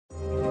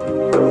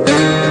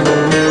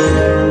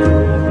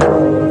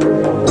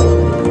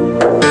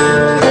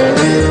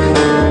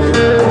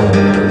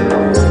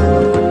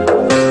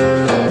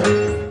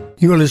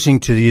You are listening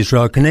to the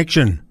Israel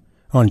Connection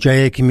on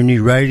JA Community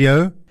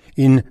Radio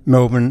in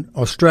Melbourne,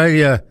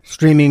 Australia,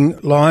 streaming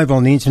live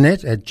on the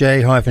internet at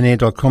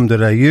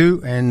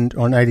j-air.com.au and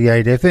on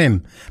 88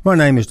 FM. My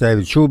name is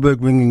David Schulberg,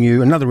 bringing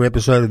you another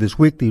episode of this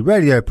weekly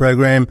radio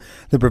program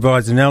that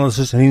provides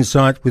analysis and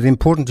insight with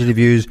important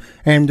interviews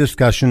and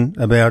discussion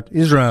about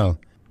Israel.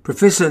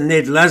 Professor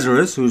Ned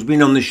Lazarus, who has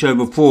been on the show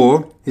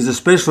before, is a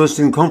specialist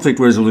in conflict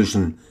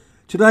resolution.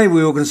 Today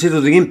we will consider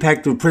the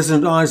impact of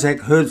President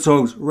Isaac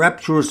Herzog's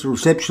rapturous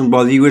reception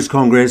by the US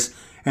Congress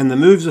and the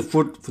moves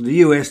afoot for the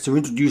US to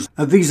introduce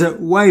a visa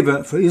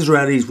waiver for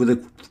Israelis with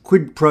a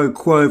quid pro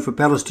quo for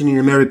Palestinian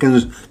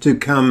Americans to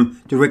come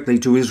directly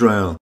to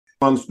Israel.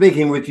 I'm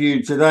speaking with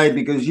you today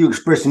because you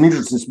expressed an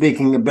interest in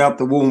speaking about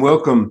the warm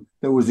welcome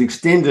that was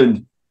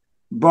extended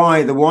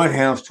by the White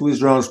House to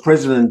Israel's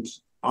President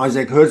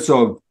Isaac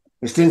Herzog,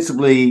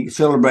 ostensibly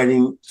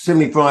celebrating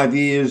 75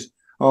 years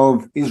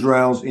of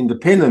Israel's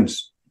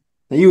independence.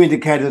 Now, you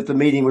indicated that the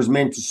meeting was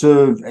meant to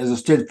serve as a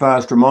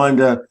steadfast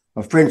reminder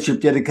of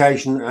friendship,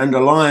 dedication and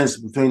alliance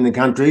between the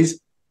countries.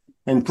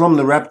 And from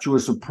the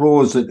rapturous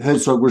applause that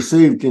Herzog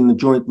received in the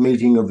joint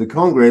meeting of the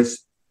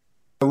Congress,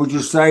 would you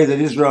say that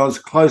Israel's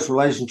close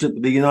relationship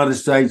with the United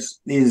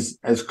States is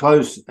as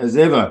close as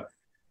ever?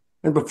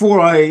 And before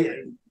I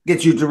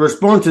get you to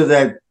respond to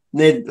that,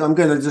 Ned, I'm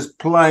going to just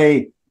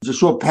play a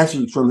short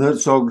passage from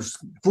Herzog's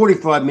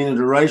 45-minute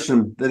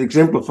oration that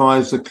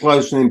exemplifies the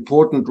close and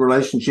important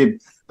relationship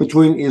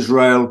between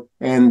Israel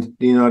and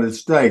the United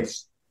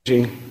States.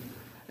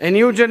 A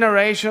new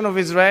generation of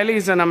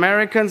Israelis and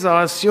Americans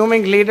are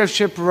assuming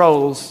leadership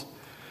roles,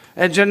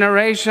 a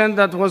generation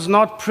that was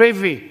not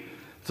privy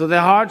to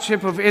the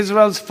hardship of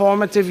Israel's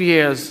formative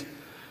years,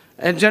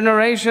 a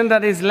generation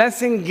that is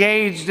less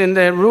engaged in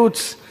the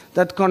roots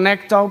that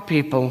connect our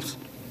peoples,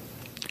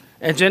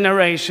 a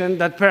generation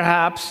that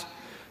perhaps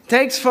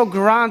takes for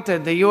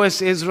granted the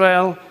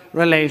US-Israel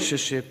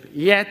relationship.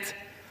 Yet,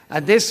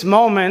 at this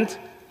moment,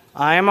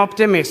 I am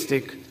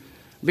optimistic,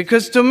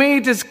 because to me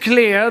it is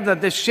clear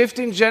that the shift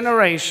in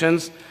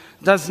generations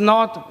does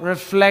not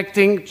reflect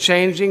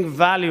changing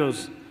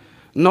values,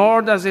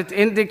 nor does it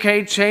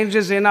indicate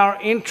changes in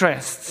our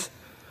interests.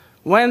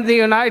 When the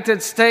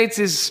United States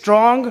is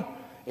strong,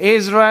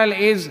 Israel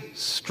is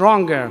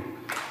stronger.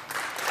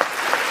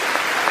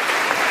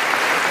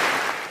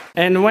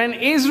 And when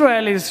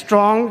Israel is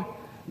strong,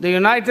 the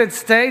United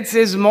States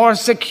is more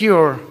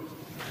secure.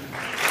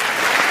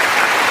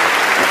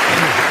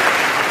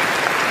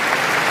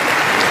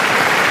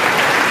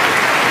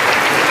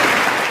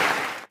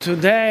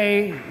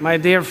 Today, my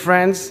dear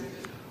friends,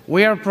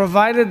 we are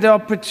provided the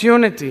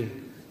opportunity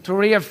to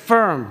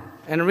reaffirm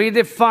and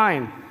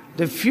redefine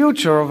the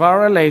future of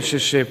our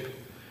relationship.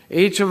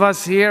 Each of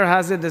us here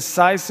has a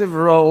decisive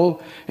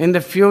role in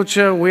the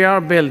future we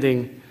are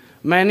building.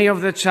 Many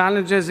of the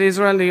challenges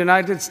Israel and the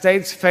United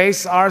States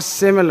face are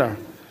similar.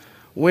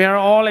 We are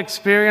all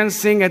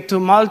experiencing a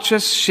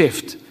tumultuous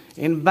shift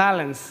in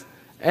balance,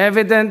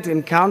 evident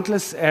in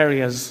countless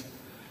areas: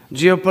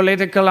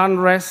 geopolitical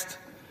unrest,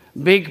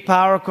 big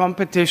power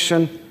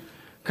competition,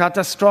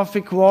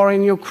 catastrophic war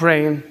in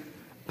Ukraine,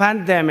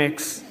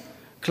 pandemics,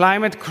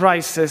 climate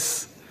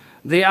crisis,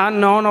 the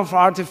unknown of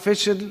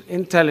artificial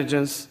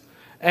intelligence,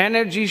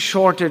 energy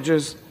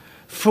shortages,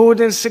 food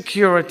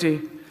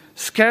insecurity,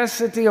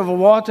 scarcity of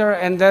water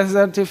and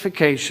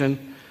desertification,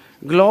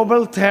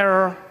 global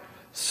terror,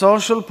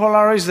 social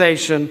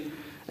polarization,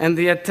 and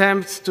the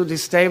attempts to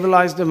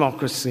destabilize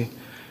democracy.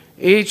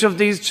 Each of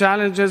these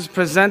challenges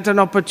present an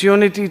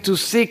opportunity to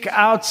seek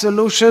out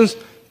solutions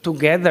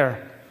together,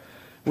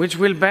 which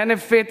will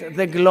benefit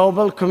the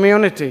global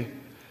community.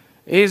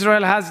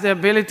 Israel has the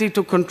ability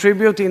to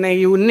contribute in a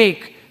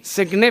unique,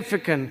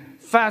 significant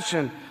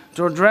fashion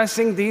to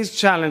addressing these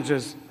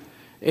challenges.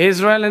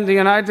 Israel and the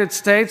United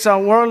States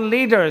are world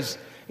leaders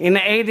in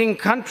aiding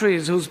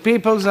countries whose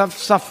peoples have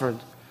suffered.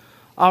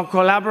 Our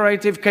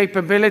collaborative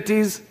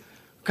capabilities,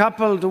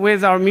 coupled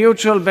with our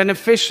mutual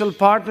beneficial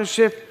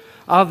partnership,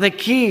 are the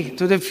key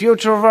to the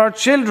future of our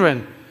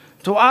children.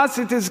 To us,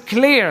 it is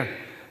clear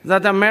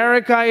that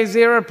America is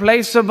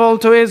irreplaceable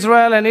to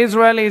Israel and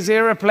Israel is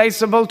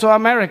irreplaceable to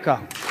America.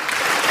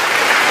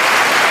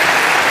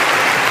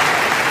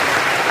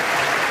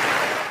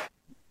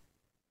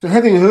 So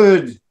having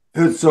heard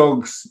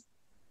Herzog's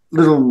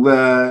little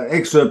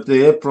excerpt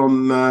there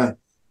from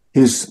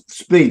his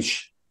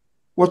speech,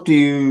 what do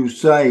you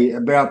say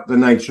about the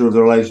nature of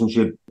the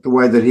relationship, the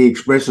way that he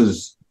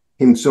expresses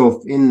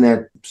himself in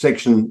that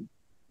section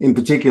in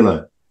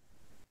particular?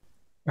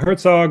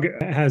 Herzog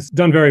has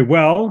done very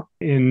well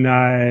in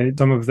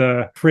some of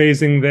the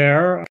phrasing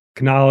there,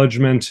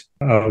 acknowledgement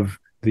of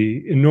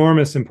the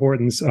enormous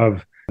importance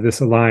of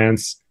this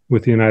alliance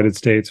with the United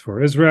States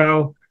for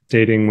Israel,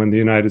 stating when the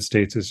United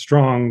States is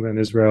strong, then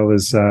Israel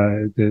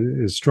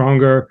is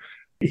stronger.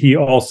 He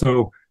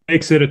also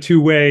makes it a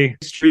two-way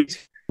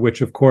street,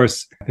 which, of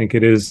course, I think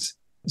it is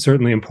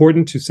certainly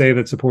important to say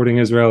that supporting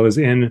Israel is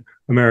in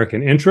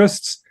American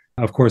interests.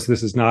 Of course,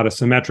 this is not a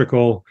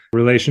symmetrical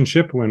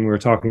relationship when we're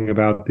talking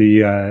about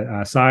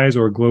the size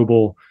or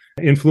global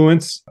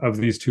influence of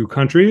these two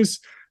countries.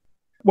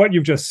 What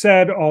you've just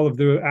said, all of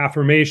the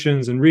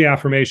affirmations and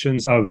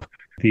reaffirmations of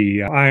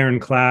the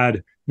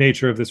ironclad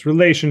nature of this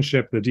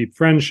relationship, the deep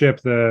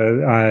friendship,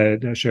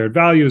 the shared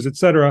values,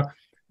 etc.,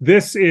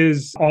 this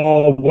is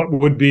all what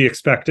would be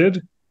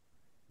expected.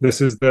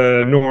 This is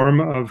the norm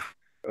of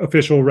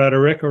official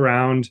rhetoric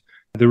around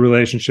the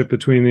relationship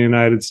between the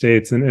United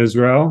States and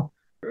Israel.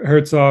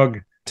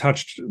 Herzog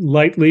touched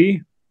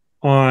lightly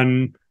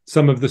on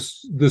some of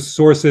the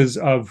sources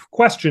of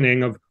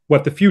questioning of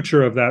what the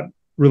future of that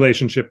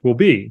relationship will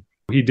be.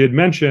 He did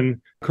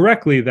mention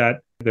correctly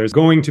that there's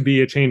going to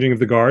be a changing of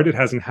the guard. It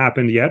hasn't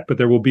happened yet, but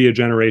there will be a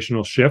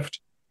generational shift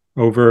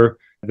over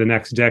the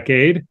next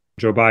decade.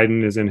 Joe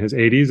Biden is in his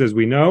 80s, as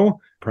we know.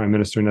 Prime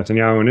Minister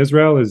Netanyahu in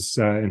Israel is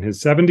in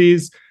his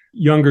 70s.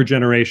 Younger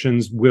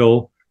generations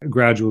will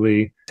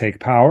gradually take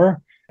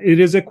power. It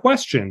is a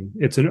question.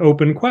 It's an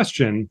open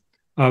question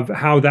of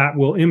how that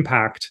will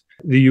impact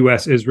the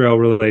U.S.-Israel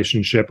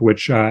relationship,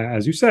 which,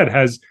 as you said,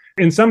 has,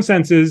 in some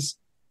senses,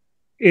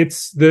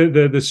 it's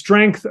the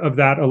strength of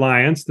that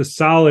alliance, the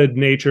solid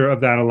nature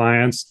of that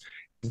alliance,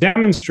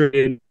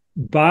 demonstrated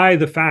by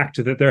the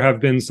fact that there have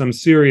been some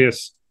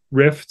serious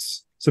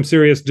rifts, some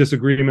serious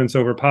disagreements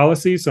over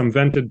policy, some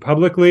vented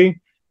publicly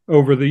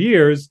over the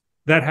years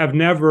that have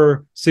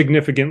never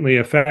significantly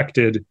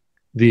affected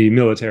the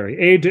military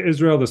aid to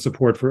Israel, the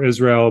support for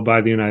Israel by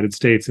the United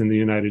States in the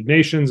United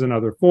Nations and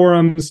other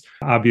forums,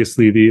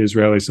 obviously the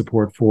Israeli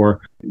support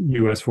for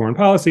U.S. foreign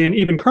policy. And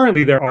even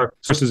currently, there are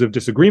sources of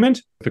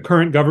disagreement. The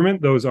current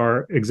government, those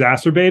are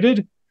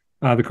exacerbated,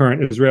 the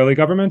current Israeli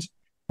government,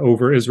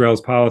 over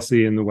Israel's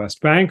policy in the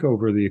West Bank,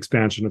 over the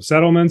expansion of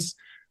settlements,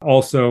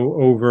 also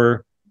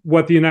over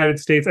what the United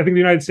States, I think the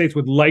United States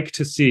would like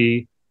to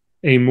see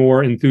a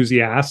more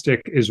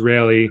enthusiastic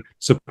Israeli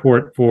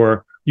support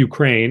for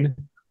Ukraine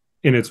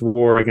in its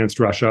war against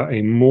Russia,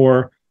 a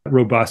more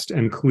robust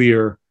and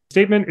clear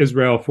statement.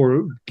 Israel,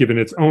 given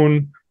its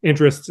own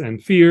interests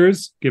and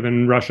fears,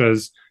 given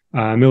Russia's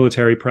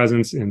military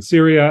presence in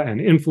Syria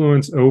and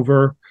influence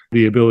over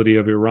the ability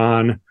of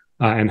Iran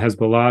and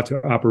Hezbollah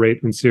to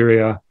operate in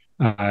Syria,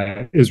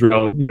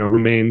 Israel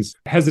remains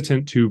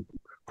hesitant to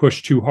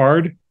push too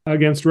hard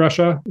against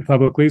Russia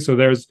publicly. So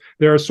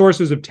there are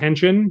sources of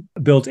tension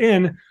built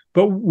in,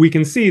 but we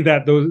can see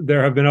that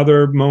there have been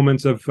other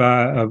moments of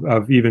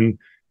even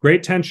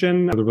great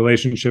tension. The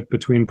relationship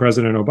between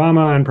President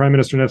Obama and Prime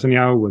Minister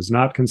Netanyahu was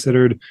not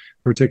considered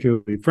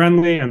particularly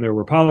friendly, and there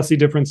were policy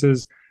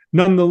differences.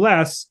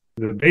 Nonetheless,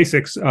 the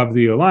basics of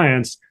the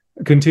alliance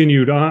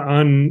continued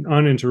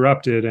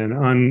uninterrupted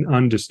and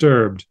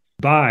undisturbed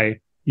by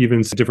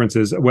even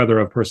differences, whether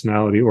of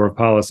personality or of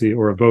policy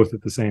or of both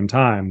at the same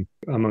time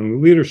among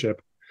the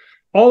leadership.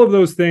 All of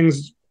those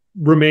things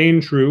remain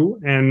true,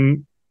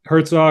 and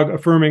Herzog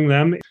affirming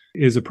them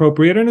is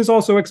appropriate and is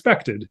also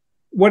expected.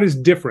 What is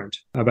different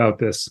about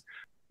this?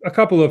 A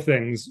couple of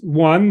things.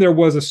 One, there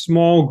was a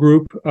small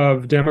group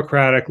of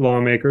Democratic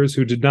lawmakers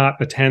who did not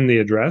attend the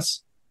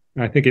address.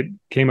 I think it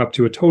came up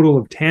to a total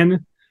of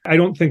 10. I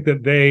don't think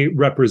that they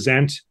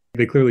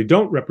clearly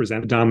don't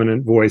represent a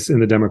dominant voice in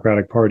the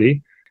Democratic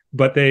Party,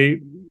 but they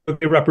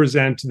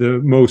represent the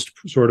most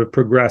sort of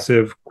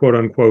progressive, quote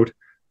unquote,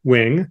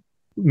 wing.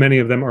 Many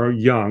of them are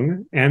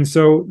young. And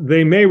so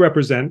they may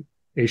represent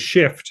a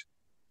shift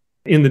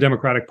in the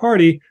Democratic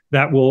Party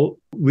that will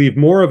leave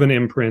more of an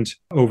imprint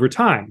over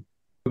time.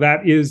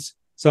 That is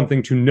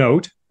something to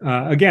note.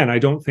 Again, I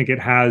don't think it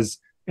has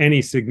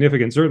any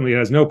significance. Certainly, it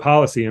has no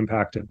policy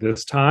impact at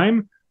this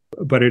time,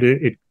 but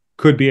it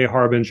could be a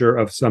harbinger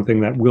of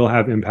something that will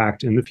have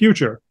impact in the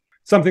future.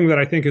 Something that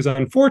I think is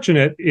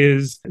unfortunate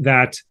is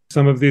that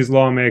some of these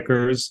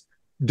lawmakers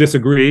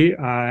disagree,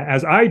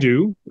 as I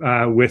do,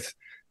 with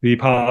the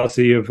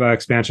policy of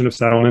expansion of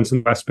settlements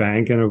in the West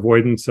Bank and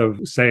avoidance of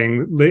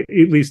at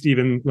least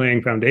even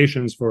laying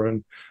foundations for a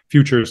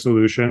future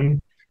solution.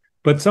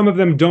 But some of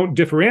them don't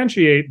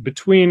differentiate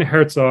between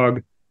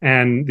Herzog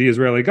and the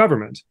Israeli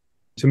government.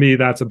 To me,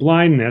 that's a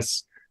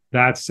blindness.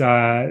 That's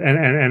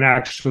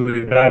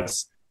actually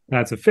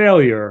that's a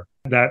failure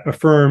that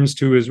affirms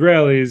to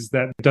Israelis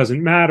that it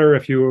doesn't matter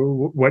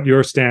what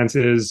your stance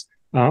is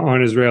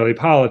on Israeli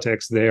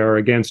politics. They are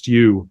against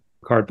you.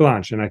 Carte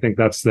blanche. And I think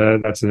that's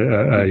a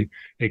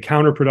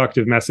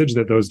counterproductive message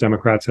that those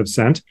Democrats have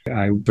sent.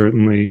 I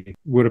certainly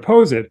would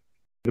oppose it.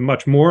 The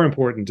much more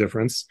important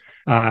difference,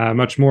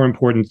 what's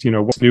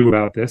new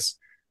about this,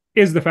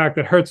 is the fact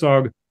that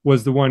Herzog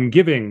was the one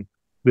giving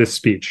this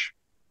speech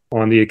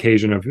on the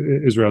occasion of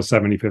Israel's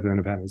 75th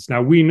independence.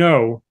 Now, we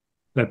know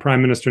that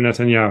Prime Minister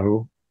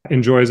Netanyahu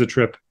enjoys a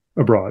trip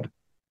abroad.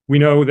 We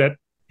know that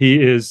he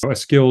is a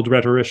skilled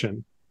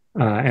rhetorician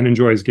and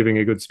enjoys giving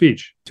a good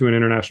speech to an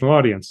international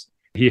audience.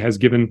 He has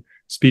given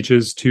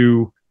speeches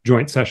to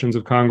joint sessions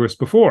of Congress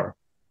before.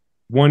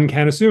 One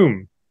can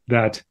assume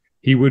that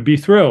he would be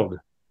thrilled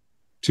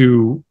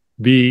to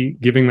be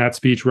giving that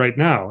speech right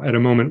now at a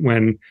moment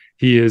when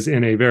he is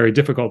in a very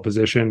difficult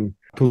position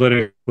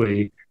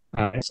politically.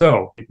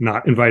 So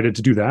not invited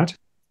to do that.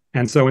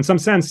 And so in some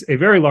sense, a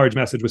very large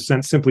message was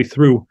sent simply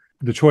through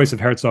the choice of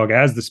Herzog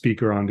as the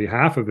speaker on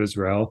behalf of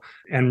Israel,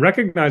 and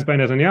recognized by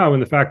Netanyahu in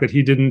the fact that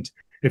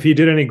if he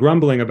did any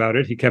grumbling about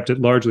it, he kept it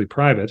largely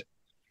private.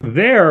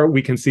 There,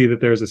 we can see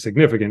that there's a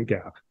significant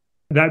gap.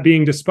 That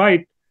being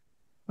despite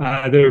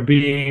there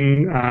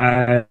being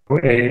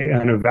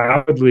an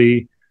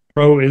avowedly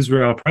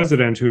pro-Israel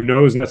president who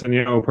knows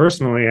Netanyahu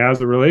personally,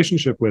 has a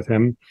relationship with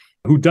him,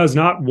 who does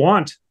not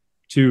want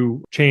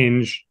to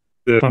change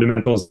the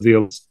fundamentals of the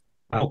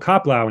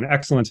Koplow, an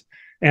excellent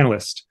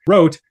analyst,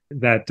 wrote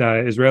that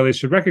Israelis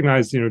should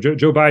recognize,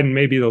 Joe Biden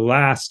may be the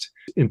last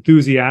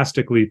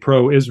enthusiastically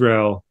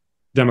pro-Israel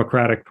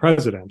Democratic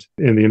president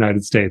in the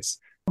United States.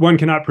 One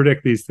cannot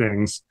predict these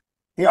things.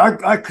 Yeah,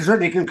 I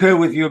certainly concur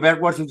with you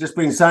about what you've just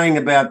been saying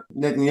about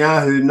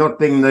Netanyahu not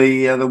being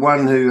the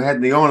one who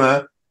had the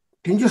honour.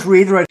 Can you just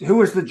reiterate, who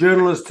was the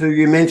journalist who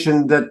you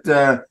mentioned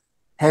that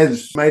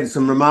has made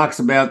some remarks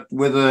about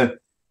whether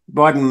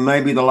Biden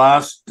may be the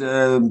last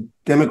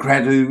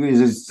Democrat who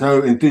is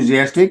so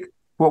enthusiastic?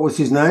 What was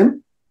his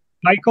name?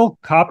 Michael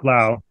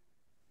Koplow.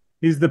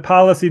 He's the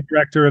policy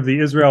director of the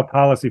Israel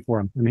Policy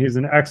Forum, and he's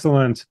an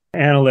excellent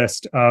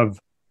analyst of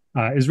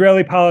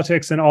Israeli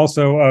politics and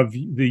also of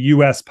the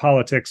U.S.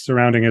 politics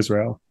surrounding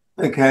Israel.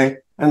 Okay,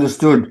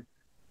 understood.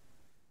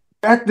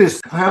 At this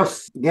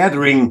House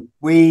gathering,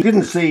 we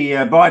didn't see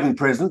Biden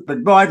present,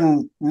 but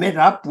Biden met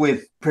up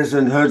with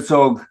President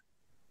Herzog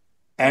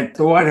at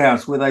the White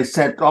House, where they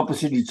sat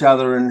opposite each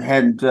other and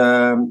had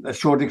a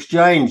short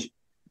exchange.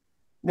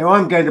 Now,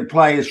 I'm going to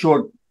play a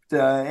short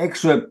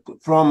excerpt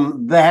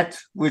from that,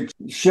 which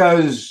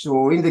shows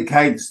or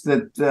indicates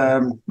that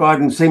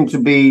Biden seemed to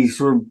be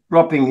sort of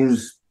dropping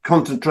his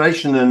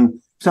concentration,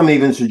 and some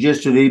even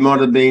suggested he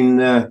might have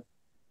been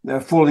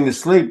falling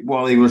asleep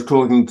while he was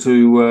talking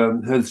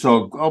to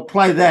Herzog. I'll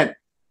play that.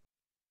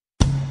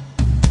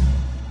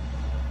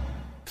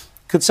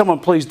 Could someone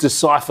please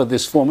decipher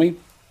this for me?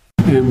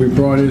 And we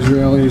brought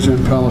Israelis and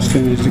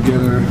Palestinians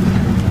together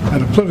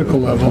at a political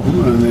level,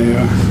 and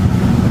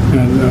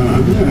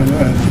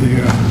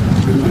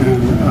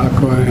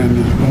Akwa and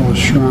as well as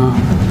Shram.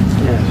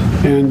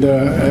 Yes. And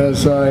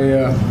as I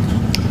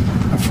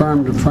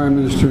affirmed to Prime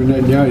Minister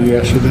Netanyahu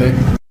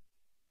yesterday.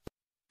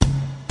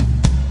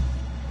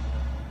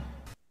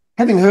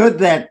 Having heard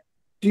that,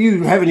 do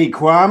you have any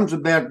qualms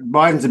about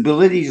Biden's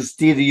ability to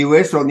steer the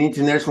US on the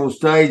international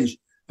stage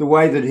the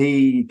way that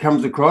he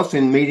comes across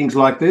in meetings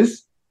like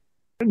this?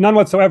 None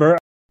whatsoever.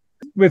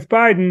 With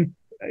Biden,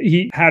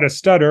 he had a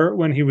stutter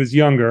when he was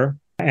younger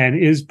and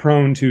is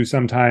prone to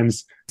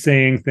sometimes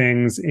saying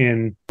things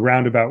in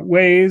roundabout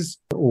ways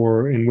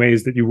or in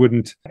ways that you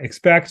wouldn't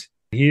expect.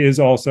 He is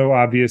also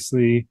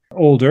obviously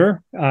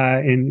older,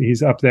 and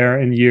he's up there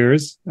in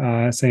years,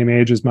 same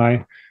age as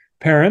my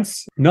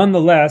parents.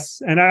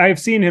 Nonetheless, and I've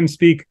seen him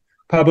speak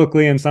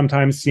publicly and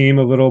sometimes seem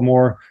a little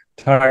more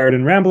tired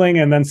and rambling,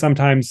 and then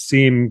sometimes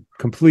seem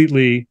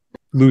completely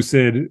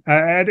lucid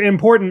at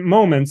important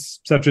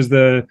moments, such as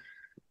the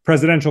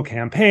presidential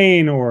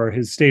campaign or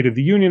his State of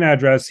the Union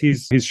address.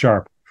 He's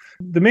sharp.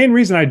 The main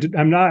reason I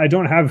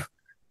don't have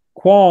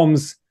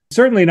qualms,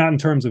 certainly not in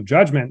terms of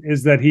judgment,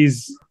 is that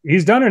he's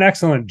done an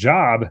excellent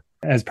job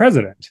as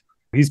president.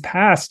 He's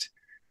passed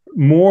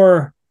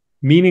more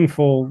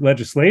meaningful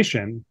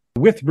legislation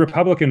with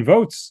Republican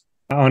votes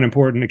on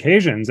important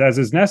occasions, as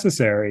is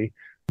necessary,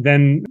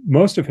 than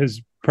most of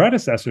his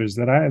predecessors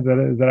that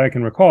I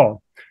can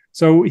recall.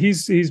 So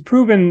he's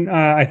proven,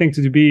 I think,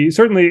 to be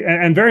certainly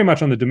and very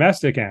much on the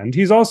domestic end.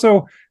 He's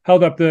also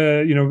held up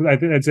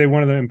I'd say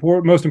one of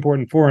the most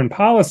important foreign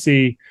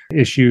policy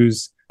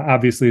issues,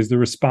 obviously, is the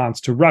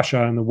response to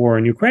Russia and the war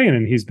in Ukraine.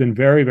 And he's been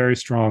very, very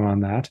strong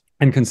on that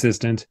and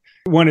consistent.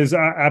 One is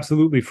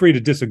absolutely free to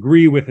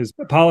disagree with his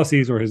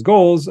policies or his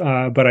goals,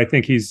 but I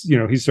think he's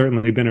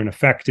certainly been an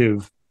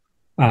effective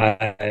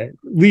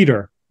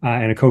leader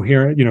and a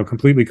coherent,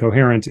 completely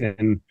coherent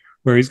in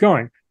where he's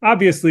going.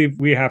 Obviously,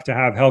 we have to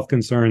have health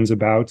concerns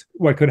about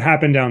what could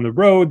happen down the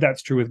road.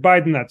 That's true with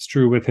Biden. That's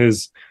true with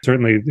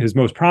certainly his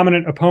most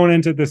prominent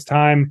opponent at this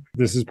time.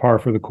 This is par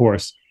for the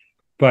course.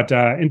 But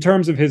in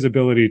terms of his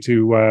ability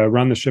to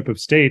run the ship of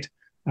state,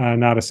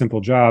 not a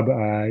simple job.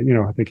 I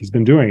think he's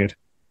been doing it.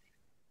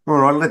 All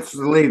right, let's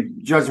leave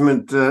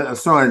judgment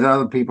aside.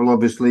 Other people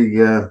obviously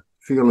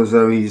feel as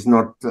though he's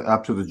not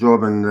up to the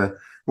job, and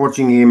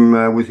watching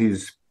him with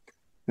his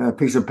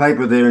piece of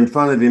paper there in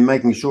front of him,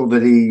 making sure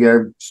that he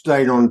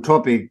stayed on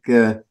topic,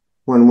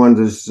 one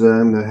wonders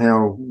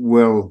how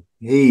well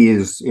he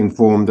is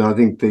informed. I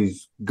think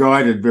he's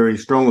guided very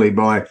strongly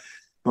by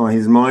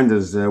his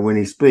minders when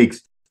he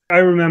speaks. I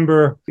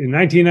remember in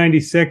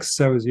 1996,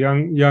 I was a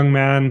young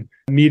man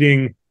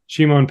meeting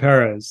Shimon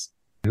Peres,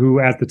 who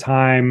at the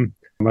time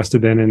must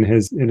have been in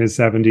his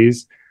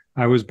 70s.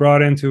 I was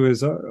brought into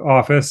his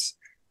office.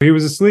 He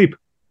was asleep.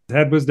 His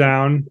head was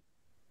down.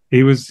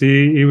 He was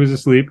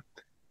asleep.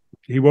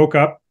 He woke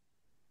up,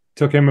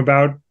 took him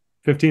about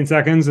 15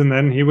 seconds, and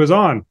then he was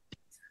on.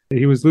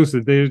 He was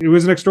lucid. He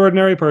was an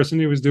extraordinary person.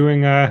 He was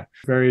doing a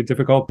very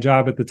difficult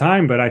job at the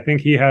time, but I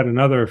think he had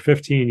another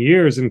 15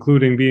 years,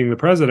 including being the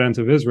president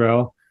of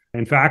Israel.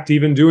 In fact,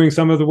 even doing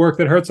some of the work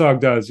that Herzog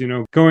does,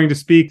 going to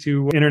speak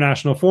to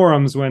international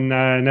forums when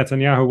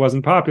Netanyahu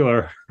wasn't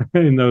popular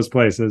in those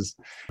places,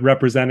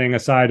 representing a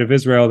side of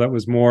Israel that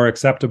was more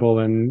acceptable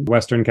in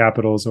Western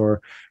capitals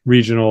or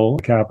regional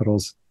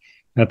capitals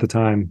at the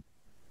time.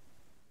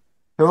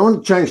 I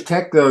want to change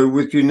tack, though,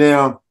 with you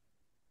now.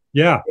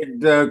 Yeah.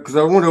 Because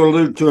I want to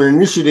allude to an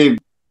initiative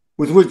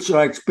with which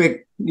I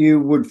expect you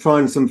would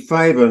find some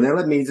favour. Now,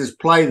 let me just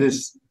play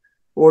this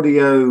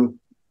audio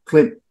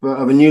clip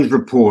of a news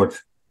report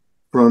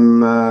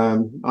from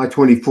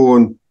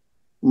I-24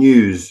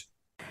 News.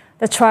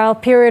 The trial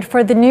period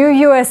for the new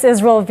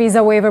U.S.-Israel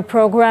visa waiver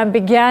program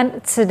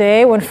began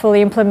today. When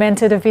fully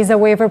implemented, a visa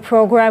waiver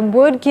program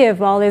would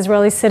give all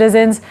Israeli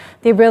citizens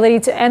the ability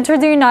to enter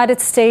the United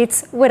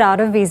States without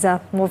a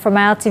visa. More from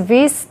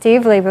ILTV's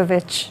Steve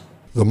Leibovich.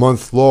 The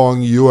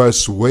month-long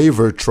U.S.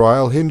 waiver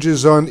trial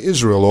hinges on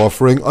Israel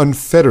offering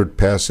unfettered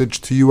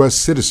passage to U.S.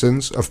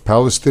 citizens of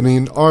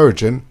Palestinian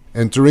origin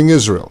entering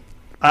Israel.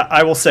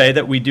 I will say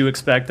that we do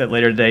expect that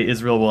later today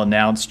Israel will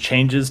announce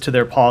changes to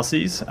their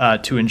policies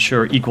to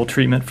ensure equal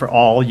treatment for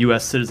all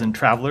U.S. citizen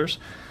travelers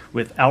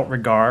without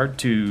regard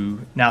to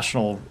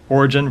national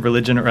origin,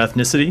 religion, or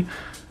ethnicity.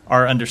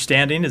 Our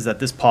understanding is that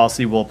this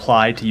policy will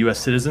apply to U.S.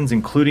 citizens,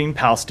 including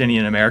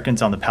Palestinian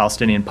Americans on the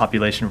Palestinian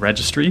Population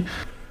Registry.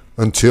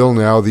 Until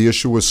now, the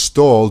issue was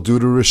stalled due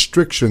to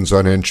restrictions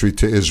on entry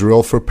to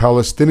Israel for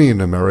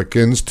Palestinian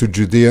Americans to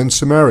Judea and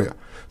Samaria.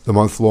 The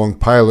month-long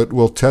pilot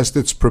will test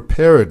its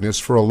preparedness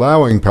for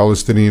allowing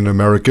Palestinian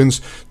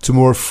Americans to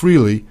more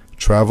freely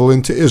travel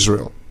into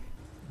Israel.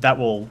 That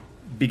will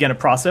begin a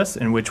process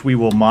in which we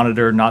will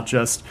monitor not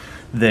just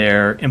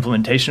their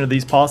implementation of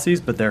these policies,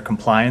 but their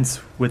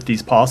compliance with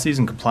these policies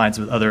and compliance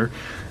with other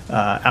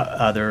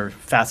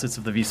facets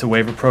of the visa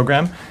waiver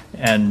program.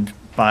 And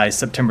by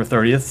September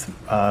 30th,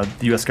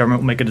 the U.S.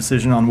 government will make a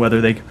decision on whether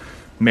they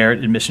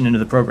merit admission into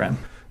the program.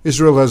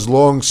 Israel has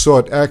long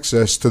sought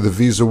access to the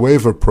visa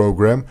waiver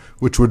program,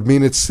 which would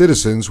mean its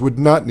citizens would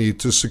not need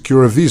to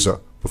secure a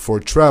visa before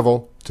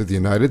travel to the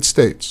United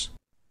States.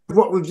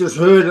 What we've just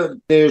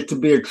heard, there's to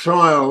be a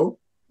trial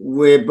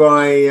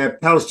whereby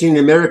Palestinian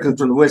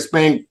Americans from the West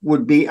Bank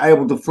would be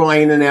able to fly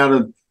in and out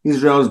of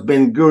Israel's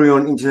Ben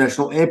Gurion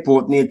International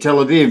Airport near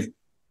Tel Aviv.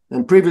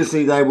 And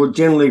previously, they would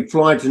generally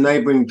fly to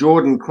neighbouring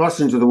Jordan, cross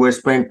into the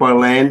West Bank by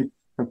land,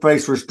 and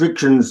face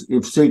restrictions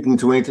if seeking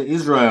to enter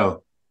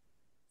Israel.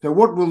 So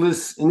what will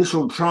this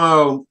initial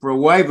trial for a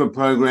waiver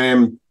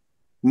program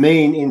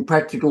mean in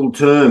practical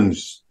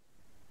terms?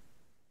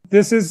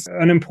 This is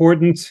an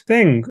important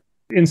thing.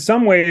 In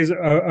some ways,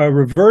 a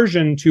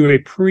reversion to a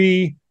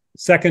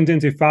pre-Second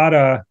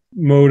Intifada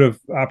mode of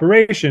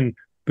operation.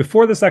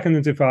 Before the Second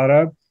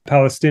Intifada,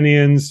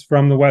 Palestinians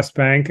from the West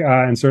Bank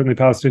and certainly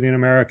Palestinian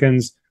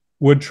Americans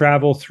would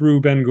travel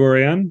through Ben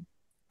Gurion.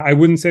 I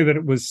wouldn't say that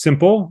it was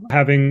simple,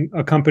 having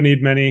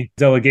accompanied many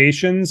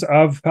delegations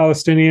of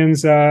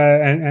Palestinians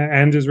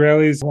and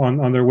Israelis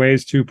on their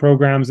ways to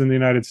programs in the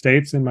United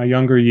States in my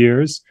younger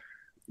years.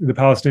 The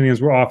Palestinians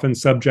were often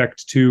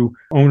subject to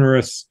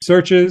onerous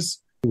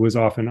searches. It was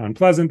often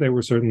unpleasant. They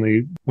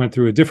certainly went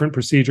through a different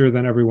procedure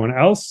than everyone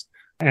else.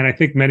 And I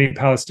think many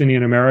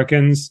Palestinian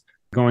Americans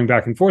going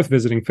back and forth,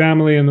 visiting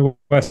family in the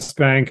West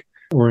Bank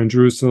or in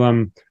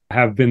Jerusalem,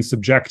 have been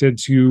subjected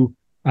to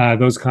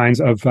those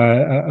kinds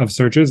of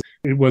searches.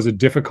 It was a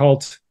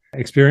difficult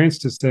experience,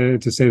 to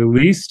say the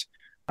least.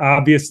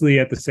 Obviously,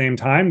 at the same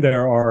time,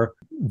 there are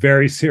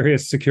very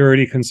serious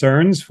security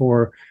concerns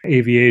for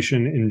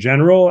aviation in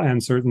general,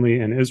 and certainly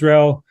in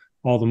Israel,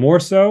 all the more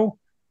so.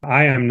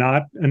 I am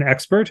not an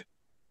expert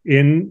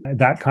in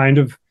that kind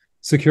of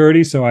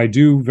security, so I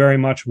do very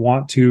much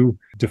want to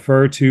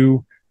defer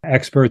to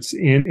experts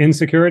in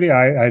security.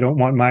 I don't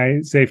want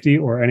my safety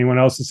or anyone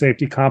else's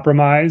safety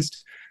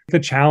compromised. The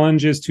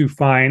challenge is to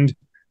find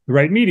the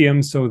right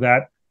medium so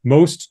that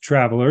most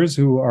travelers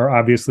who are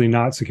obviously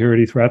not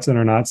security threats and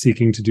are not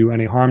seeking to do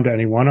any harm to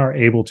anyone are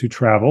able to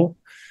travel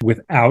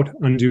without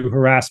undue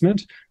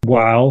harassment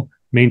while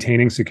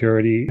maintaining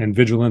security and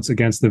vigilance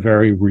against the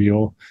very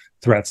real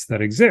threats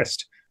that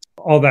exist.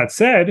 All that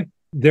said,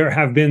 there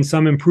have been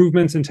some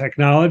improvements in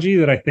technology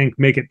that I think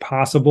make it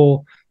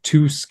possible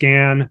to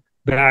scan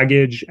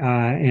baggage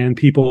and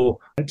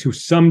people to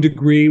some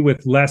degree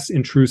with less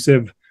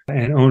intrusive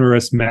and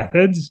onerous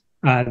methods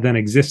than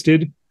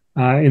existed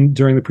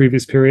during the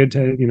previous period,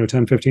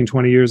 10, 15,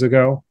 20 years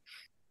ago.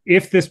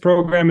 If this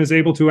program is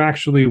able to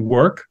actually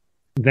work,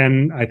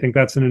 then I think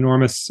that's an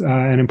enormous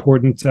and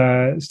important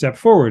step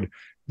forward.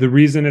 The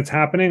reason it's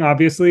happening,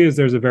 obviously, is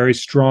there's a very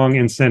strong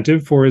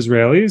incentive for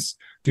Israelis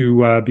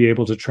to be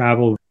able to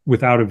travel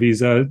without a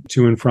visa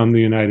to and from the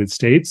United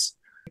States.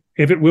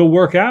 If it will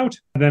work out,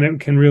 then it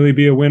can really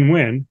be a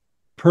win-win.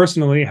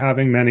 Personally,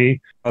 having many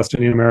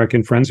Palestinian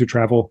American friends who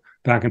travel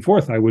back and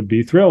forth, I would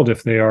be thrilled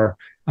if they are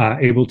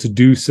able to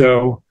do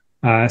so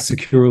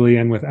securely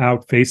and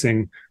without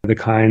facing the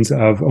kinds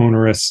of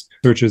onerous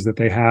searches that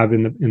they have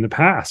in the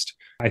past.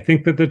 I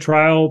think that the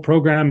trial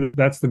program,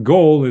 that's the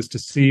goal, is to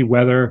see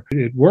whether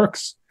it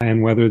works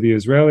and whether the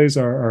Israelis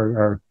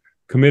are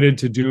committed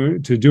to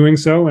doing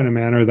so in a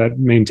manner that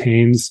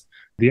maintains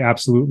the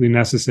absolutely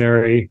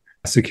necessary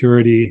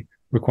security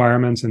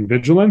requirements and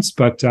vigilance,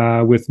 but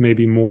with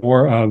maybe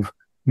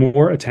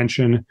more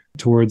attention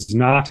towards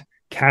not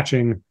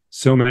catching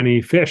so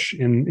many fish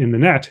in the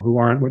net who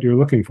aren't what you're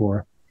looking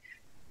for.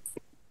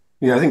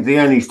 Yeah, I think the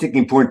only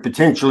sticking point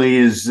potentially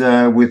is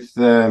with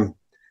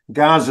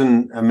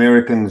Gazan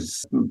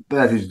Americans,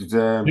 that is,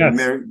 Yes.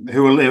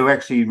 who are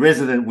actually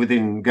resident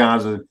within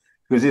Gaza,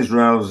 because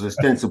Israel is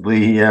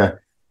ostensibly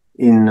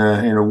in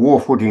a war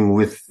footing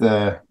with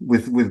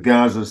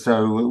Gaza,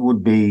 so it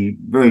would be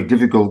very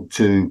difficult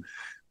to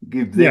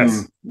give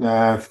them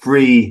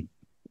free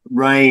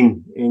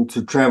rein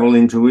to travel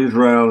into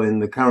Israel in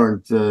the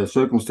current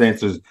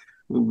circumstances,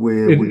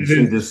 where we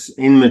see this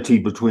enmity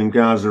between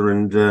Gaza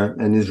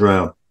and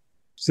Israel.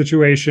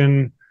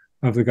 Situation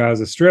of the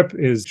Gaza Strip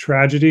is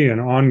tragedy, an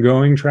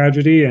ongoing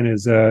tragedy, and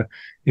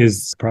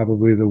is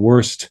probably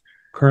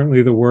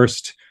currently the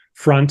worst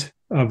front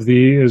of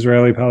the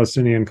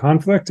Israeli-Palestinian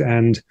conflict.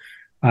 And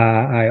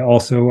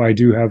I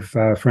do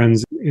have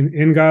friends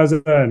in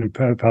Gaza and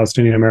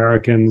Palestinian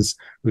Americans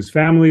whose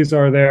families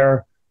are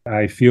there.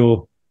 I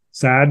feel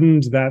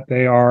saddened that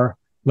they are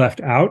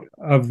left out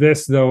of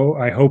this, though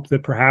I hope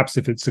that perhaps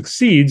if it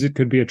succeeds, it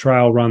could be a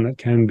trial run that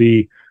can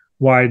be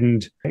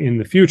widened in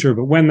the future.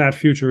 But when that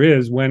future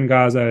is, when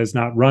Gaza is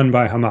not run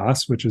by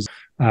Hamas, which is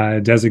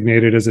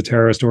designated as a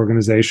terrorist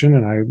organization,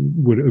 and I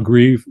would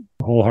agree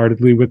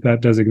wholeheartedly with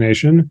that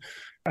designation,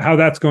 how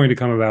that's going to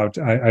come about,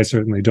 I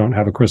certainly don't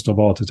have a crystal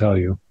ball to tell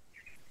you.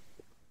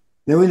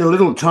 Now, in the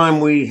little time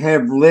we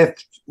have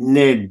left,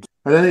 Ned,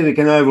 I don't think we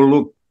can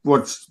overlook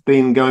what's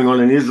been going on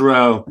in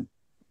Israel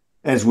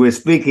as we're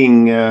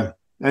speaking.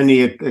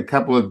 Only a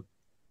couple of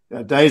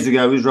days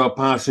ago, Israel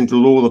passed into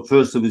law the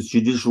first of its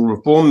judicial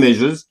reform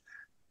measures.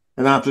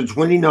 And after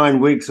 29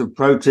 weeks of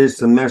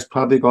protests and mass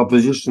public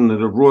opposition that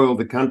have roiled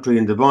the country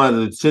and divided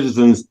its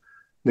citizens,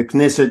 the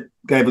Knesset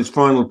gave its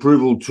final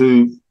approval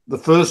to the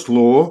first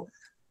law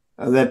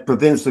that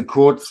prevents the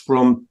courts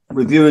from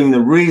reviewing the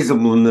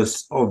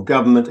reasonableness of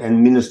government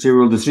and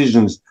ministerial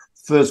decisions.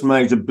 First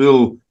major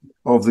bill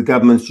of the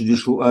government's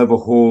judicial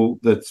overhaul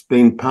that's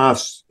been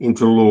passed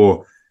into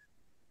law.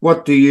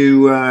 What do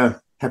you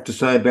have to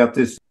say about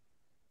this?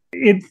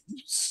 It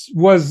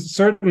was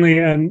certainly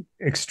an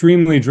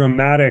extremely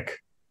dramatic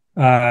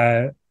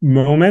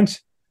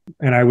moment.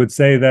 And I would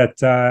say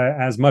that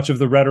as much of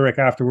the rhetoric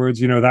afterwards,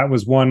 that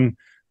was one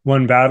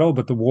battle,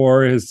 but the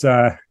war is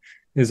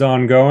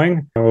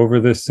ongoing over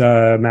this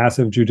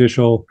massive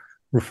judicial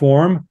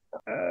reform.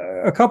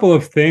 A couple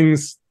of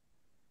things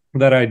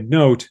that I'd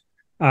note.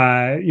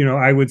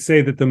 I would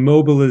say that the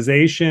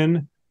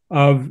mobilization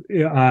of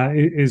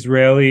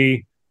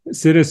Israeli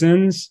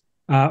citizens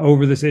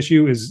over this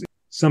issue is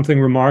something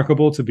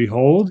remarkable to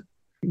behold.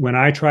 When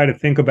I try to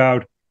think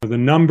about the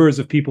numbers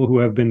of people who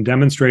have been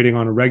demonstrating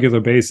on a regular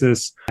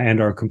basis and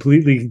are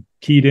completely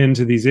keyed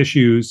into these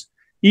issues,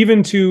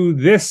 even to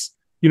this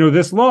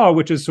law,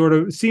 which is sort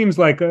of seems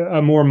like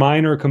a more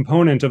minor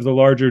component of the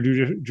larger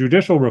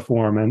judicial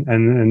reform,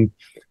 and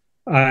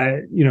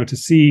to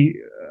see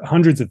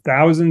hundreds of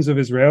thousands of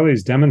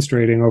Israelis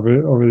demonstrating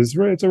over this,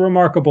 it's a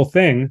remarkable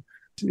thing.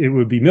 It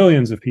would be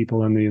millions of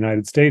people in the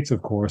United States,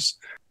 of course.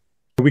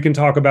 We can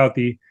talk about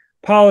the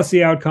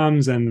policy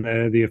outcomes and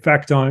the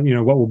effect on,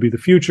 what will be the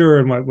future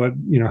and what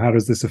how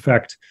does this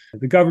affect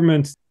the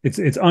government?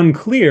 It's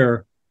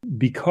unclear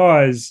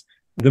because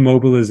the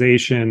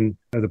mobilization,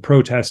 the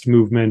protest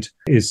movement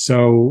is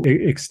so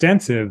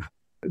extensive.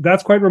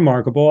 That's quite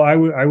remarkable. I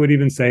would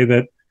even say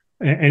that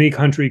any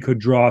country could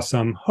draw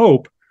some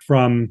hope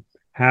from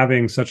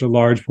having such a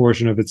large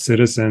portion of its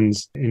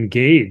citizens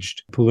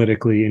engaged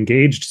politically,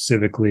 engaged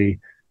civically,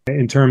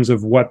 in terms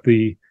of what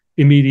the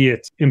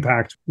immediate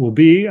impact will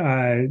be.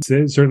 I'd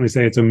certainly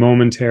say it's a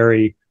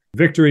momentary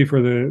victory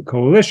for the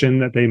coalition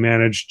that they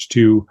managed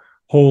to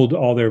hold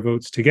all their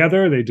votes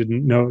together. They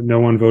didn't. No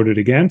one voted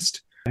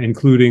against,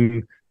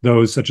 including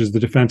those such as the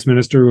defense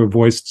minister who have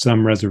voiced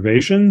some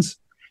reservations.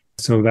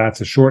 So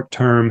that's a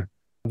short-term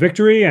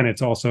victory, and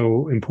it's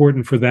also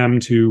important for them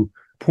to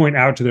point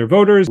out to their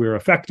voters, we're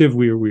effective,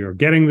 we are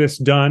getting this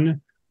done,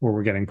 or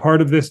we're getting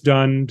part of this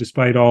done,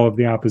 despite all of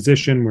the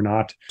opposition, we're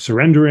not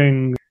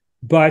surrendering.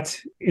 But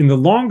in the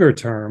longer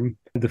term,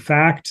 the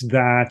fact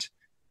that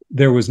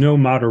there was no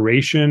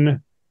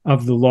moderation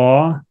of the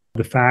law,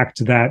 the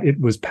fact that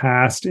it was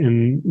passed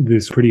in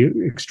this pretty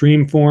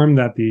extreme form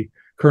that the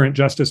current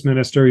Justice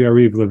Minister,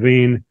 Yariv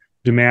Levin,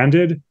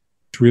 demanded,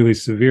 which really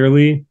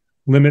severely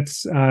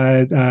limits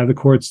the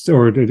courts,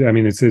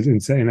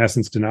 it's in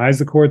essence denies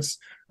the courts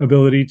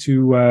ability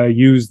to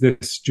use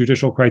this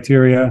judicial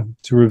criteria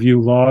to review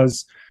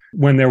laws.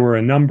 When there were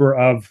a number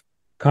of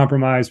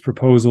compromise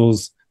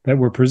proposals that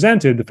were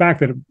presented, the fact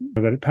that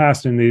it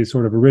passed in the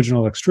sort of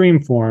original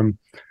extreme form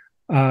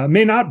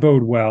may not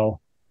bode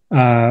well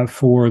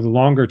for the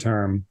longer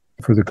term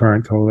for the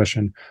current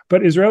coalition.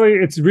 But it's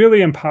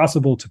really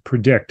impossible to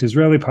predict.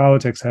 Israeli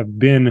politics have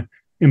been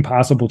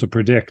impossible to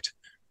predict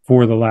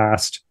for the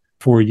last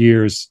 4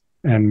 years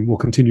and will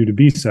continue to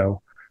be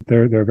so.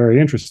 They're very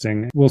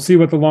interesting. We'll see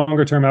what the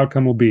longer term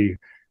outcome will be.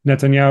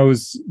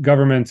 Netanyahu's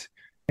government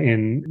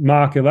in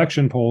mock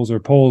election polls or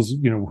polls,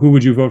 who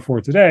would you vote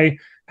for today,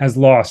 has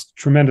lost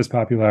tremendous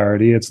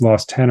popularity. It's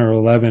lost 10 or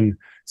 11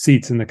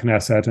 seats in the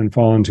Knesset and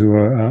fallen to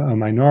a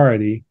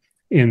minority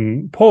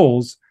in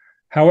polls.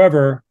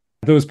 However,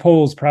 those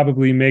polls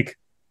probably make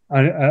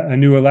a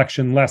new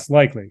election less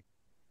likely,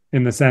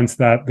 in the sense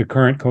that the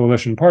current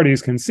coalition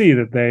parties can see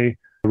that they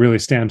really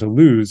stand to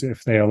lose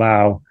if they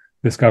allow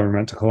this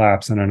government to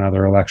collapse and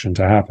another election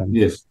to happen.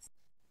 Yes.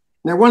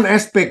 Now, one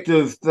aspect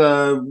of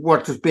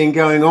what has been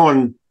going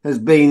on has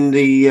been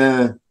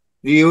the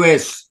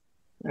US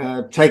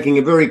taking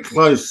a very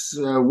close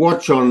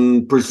watch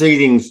on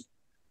proceedings.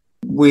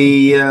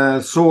 We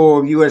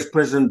saw US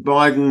President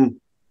Biden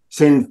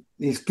send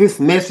his fifth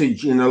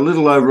message in a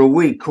little over a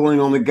week, calling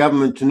on the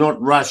government to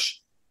not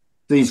rush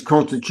these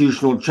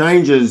constitutional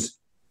changes.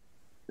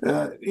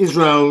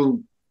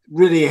 Israel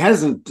really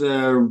hasn't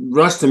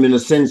rushed them in a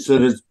sense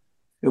that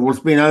it's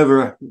been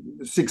over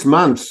 6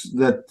 months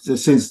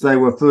since they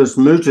were first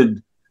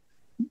mooted.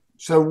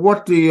 So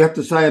what do you have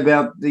to say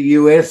about the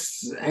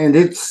US and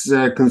its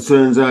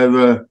concerns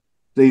over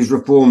these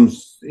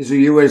reforms? Is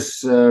the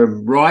US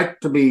right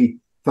to be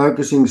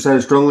focusing so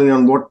strongly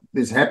on what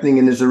is happening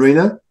in this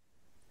arena?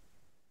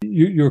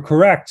 You're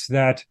correct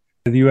that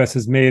the US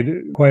has made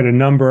quite a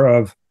number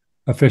of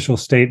official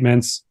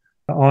statements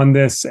on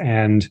this.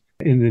 And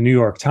in the New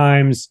York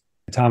Times,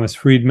 Thomas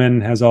Friedman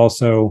has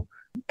also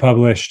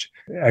published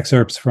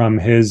excerpts from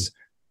his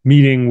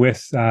meeting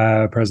with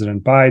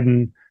President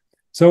Biden.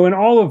 So in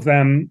all of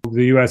them,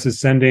 the U.S. is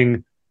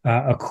sending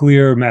a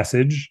clear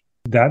message.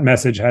 That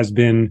message has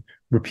been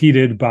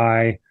repeated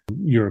by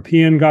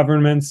European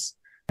governments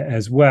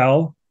as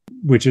well,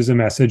 which is a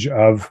message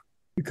of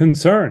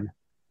concern.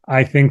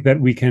 I think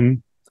that we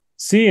can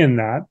see in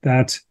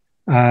that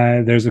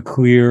there's a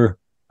clear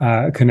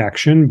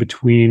connection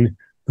between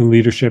the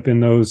leadership in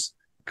those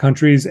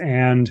countries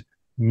and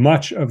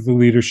much of the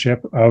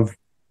leadership of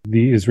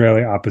the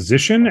Israeli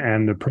opposition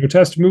and the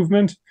protest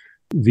movement.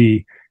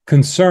 The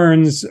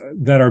concerns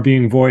that are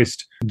being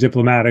voiced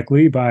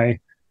diplomatically by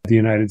the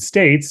United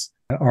States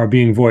are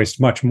being voiced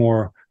much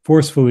more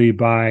forcefully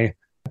by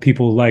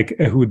people like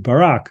Ehud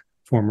Barak,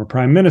 former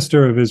prime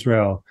minister of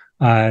Israel,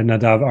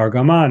 Nadav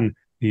Argaman,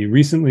 the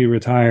recently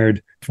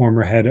retired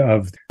former head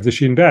of the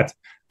Shin Bet,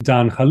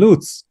 Dan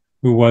Chalutz,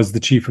 who was the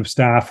chief of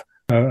staff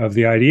of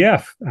the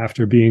IDF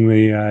after being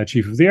the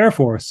chief of the Air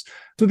Force.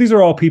 So these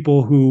are all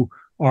people who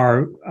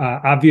are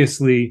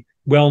obviously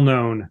well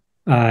known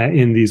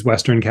in these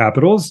Western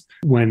capitals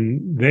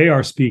when they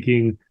are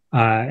speaking,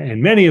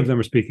 and many of them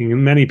are speaking,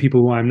 and many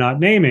people who I'm not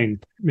naming,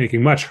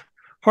 making much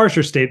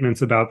harsher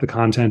statements about the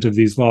content of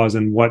these laws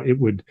and what it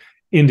would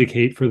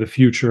indicate for the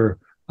future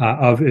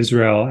of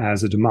Israel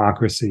as a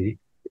democracy.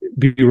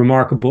 It'd be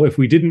remarkable if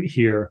we didn't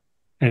hear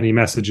any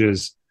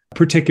messages,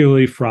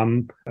 particularly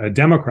from a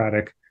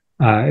Democratic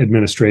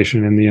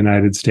administration in the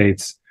United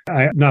States.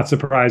 I'm not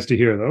surprised to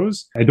hear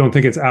those. I don't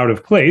think it's out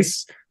of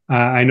place.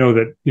 I know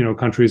that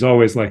countries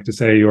always like to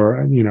say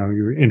you're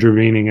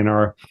intervening in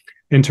our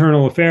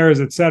internal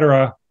affairs,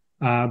 etc.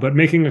 But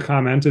making a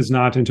comment is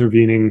not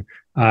intervening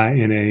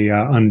in a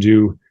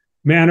undue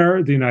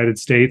manner. The United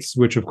States,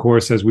 which of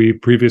course, as we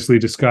previously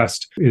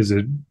discussed, is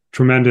a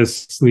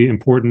tremendously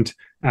important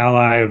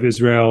ally of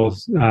Israel,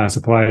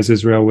 supplies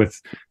Israel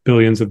with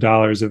billions of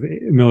dollars of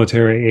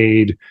military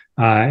aid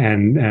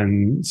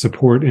and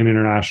support in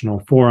international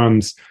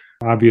forums.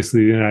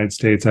 Obviously, the United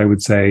States, I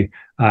would say,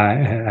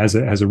 has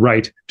a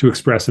right to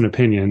express an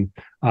opinion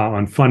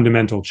on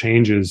fundamental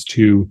changes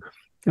to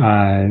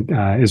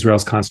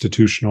Israel's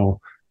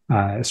constitutional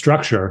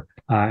structure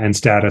and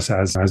status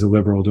as a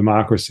liberal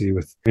democracy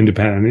with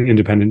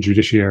independent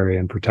judiciary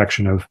and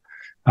protection of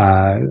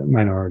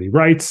minority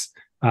rights,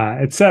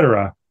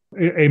 etc.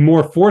 A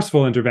more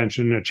forceful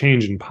intervention, a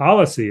change in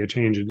policy, a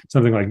change in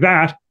something like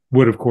that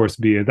would, of course,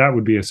 be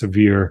a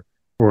severe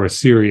or a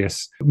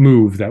serious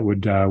move that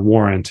would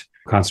warrant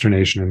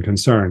consternation and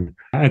concern.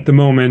 At the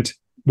moment,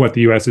 what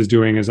the U.S. is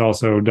doing has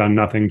also done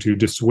nothing to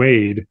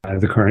dissuade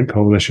the current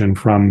coalition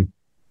from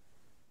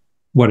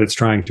what it's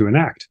trying to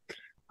enact.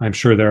 I'm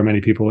sure there are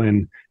many people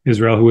in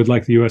Israel who would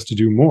like the U.S. to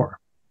do more.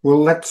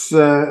 Well, that's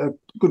a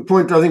good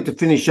point, I think, to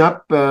finish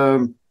up.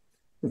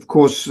 Of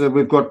course,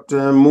 we've got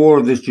more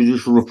of this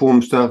judicial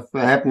reform stuff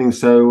happening,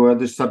 so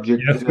this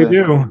subject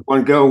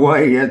won't go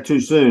away too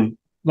soon.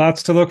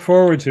 Lots to look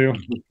forward to.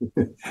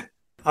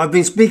 I've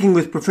been speaking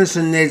with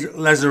Professor Ned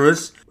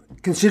Lazarus,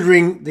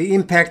 considering the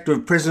impact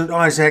of President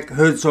Isaac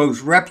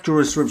Herzog's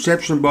rapturous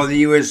reception by the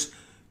US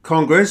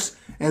Congress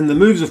and the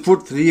moves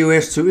afoot for the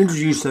US to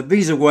introduce a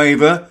visa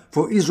waiver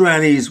for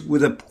Israelis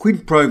with a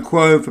quid pro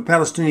quo for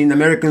Palestinian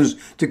Americans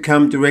to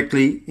come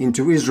directly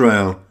into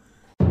Israel.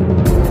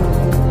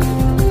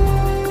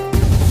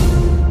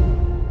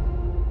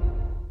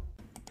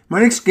 My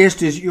next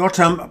guest is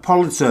Yotam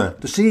Polizer,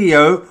 the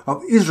CEO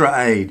of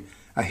IsraAID,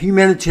 a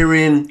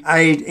humanitarian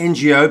aid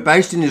NGO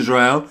based in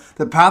Israel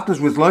that partners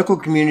with local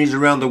communities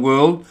around the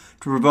world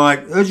to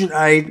provide urgent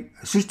aid,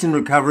 assist in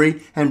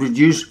recovery and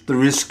reduce the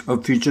risk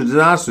of future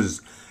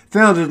disasters.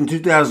 Founded in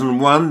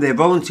 2001, their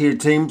volunteer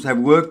teams have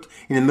worked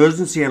in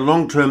emergency and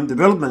long-term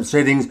development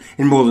settings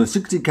in more than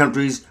 60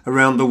 countries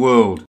around the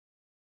world.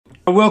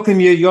 I welcome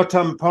you,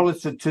 Yotam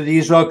Polizer, to the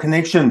Israel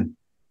Connection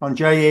on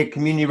JAID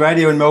Community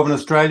Radio in Melbourne,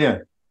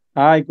 Australia.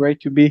 Hi, great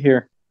to be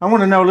here. I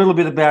want to know a little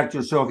bit about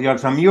yourself,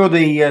 Yotam. You're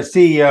the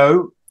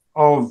CEO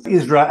of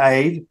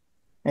IsraAID,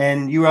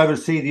 and you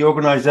oversee the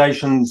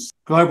organisation's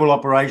global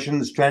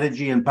operations,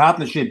 strategy and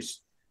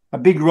partnerships. A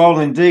big role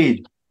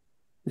indeed.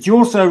 But you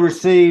also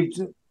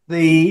received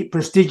the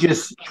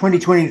prestigious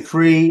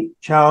 2023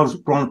 Charles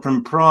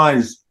Bronfman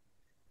Prize,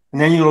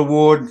 an annual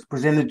award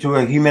presented to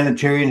a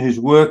humanitarian whose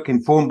work,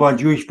 informed by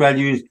Jewish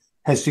values,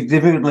 has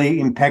significantly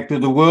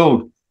impacted the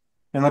world.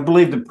 And I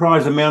believe the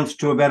prize amounts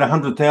to about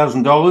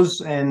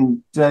 $100,000,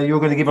 and you're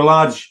going to give a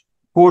large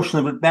portion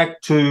of it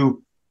back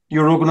to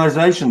your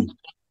organisation.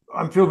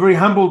 I feel very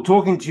humbled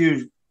talking to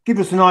you. Give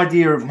us an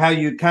idea of how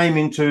you came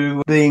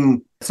into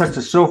being such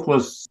a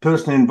selfless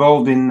person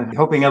involved in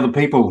helping other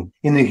people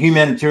in the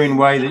humanitarian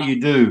way that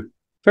you do.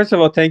 First of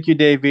all, thank you,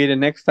 David. And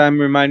next time,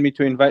 remind me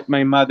to invite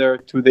my mother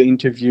to the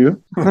interview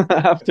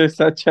after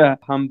such a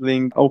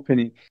humbling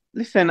opening.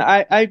 Listen,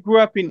 I grew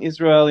up in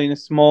Israel in a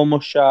small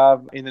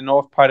moshav in the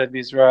north part of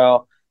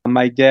Israel.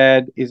 My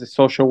dad is a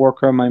social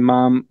worker. My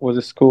mom was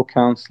a school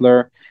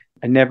counselor.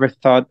 I never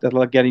thought that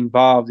I'll get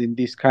involved in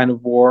this kind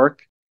of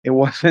work. It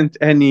wasn't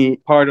any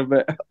part of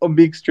a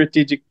big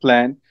strategic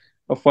plan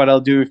of what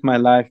I'll do with my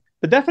life.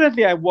 But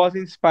definitely I was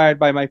inspired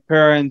by my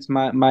parents.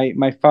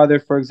 My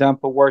father, for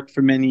example, worked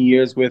for many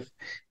years with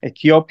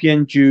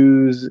Ethiopian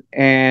Jews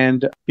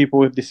and people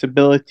with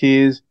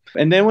disabilities.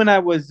 And then when I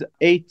was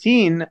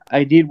 18,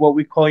 I did what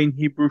we call in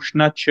Hebrew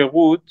Shnat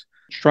Sherut,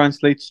 which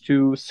translates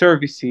to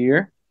service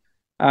year,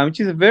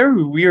 which is a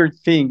very weird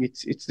thing.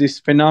 It's this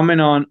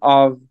phenomenon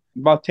of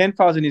about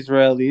 10,000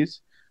 Israelis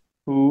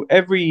who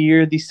every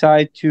year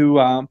decide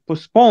to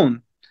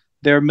postpone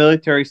their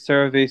military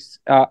service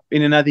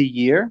in another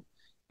year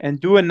and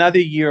do another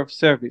year of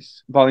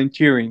service,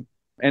 volunteering.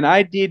 And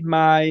I did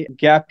my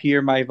gap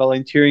year, my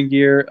volunteering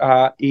year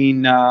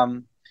in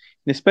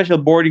a special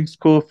boarding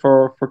school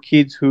for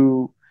kids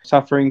who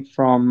suffering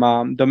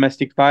from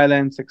domestic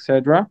violence,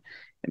 etc.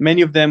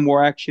 Many of them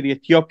were actually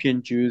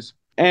Ethiopian Jews.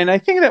 And I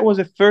think that was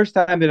the first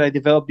time that I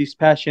developed this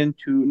passion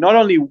to not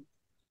only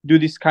do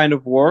this kind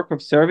of work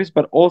of service,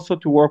 but also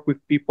to work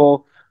with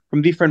people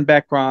from different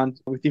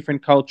backgrounds, with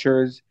different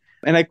cultures.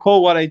 And I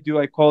call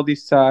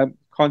this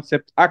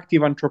concept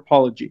active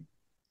anthropology.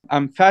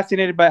 I'm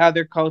fascinated by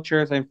other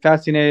cultures. I'm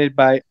fascinated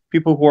by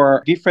people who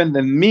are different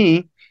than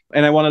me,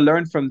 and I want to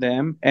learn from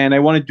them. And I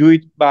want to do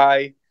it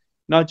by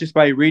not just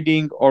by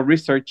reading or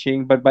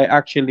researching, but by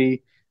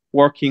actually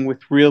working with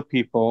real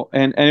people.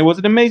 And it was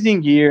an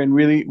amazing year and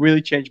really,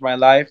 really changed my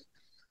life.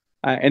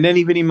 And then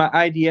even in my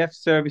IDF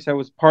service, I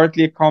was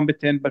partly a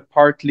combatant, but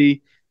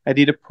partly I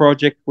did a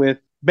project with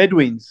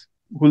Bedouins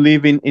who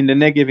live in the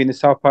Negev, in the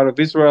south part of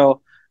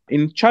Israel,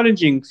 in a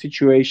challenging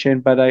situation,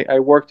 but I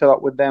worked a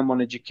lot with them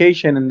on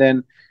education. And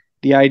then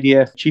the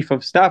IDF chief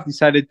of staff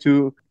decided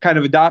to kind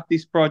of adopt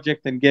this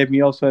project and gave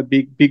me also a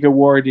big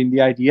award in the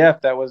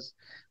IDF. That was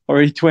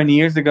already 20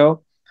 years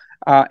ago.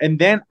 And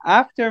then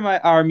after my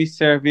army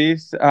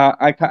service,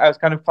 I was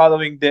kind of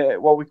following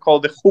what we call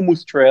the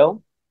Hummus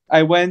Trail.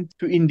 I went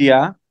to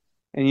India,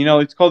 and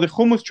it's called the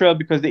Hummus Trail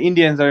because the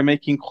Indians are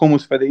making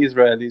hummus for the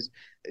Israelis.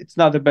 It's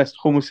not the best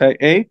hummus I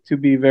ate, to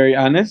be very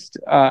honest.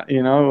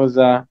 It was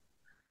a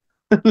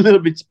little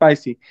bit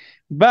spicy.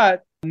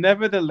 But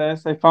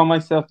nevertheless, I found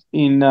myself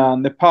in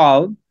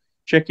Nepal,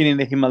 trekking in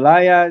the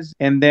Himalayas.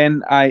 And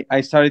then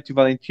I started to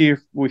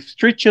volunteer with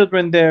street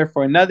children there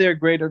for another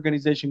great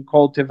organization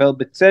called Tevel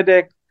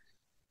B'Tzedek,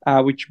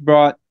 which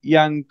brought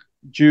young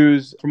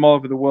Jews from all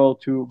over the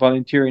world to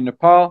volunteer in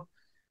Nepal.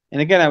 And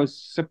again, I was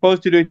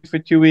supposed to do it for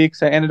 2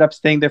 weeks. I ended up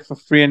staying there for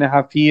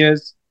 3.5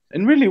 years.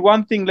 And really,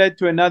 one thing led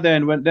to another.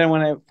 And when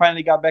I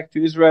finally got back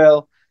to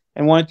Israel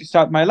and wanted to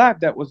start my life,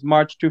 that was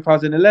March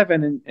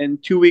 2011.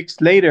 And 2 weeks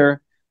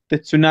later, the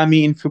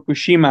tsunami in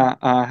Fukushima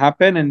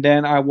happened. And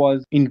then I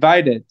was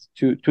invited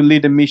to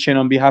lead a mission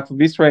on behalf of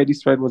IsraAID.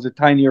 IsraAID was a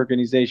tiny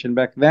organization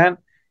back then.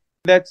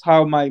 That's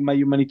how my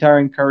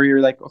humanitarian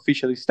career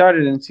officially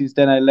started. And since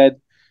then, I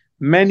led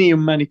many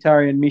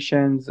humanitarian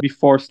missions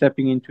before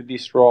stepping into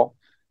this role.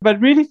 But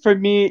really, for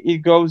me, it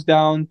goes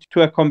down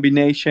to a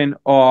combination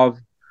of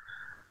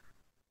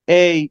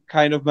A,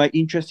 kind of my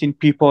interest in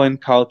people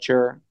and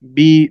culture,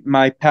 B,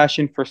 my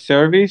passion for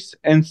service,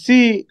 and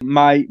C,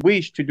 my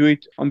wish to do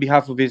it on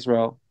behalf of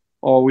Israel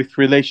or with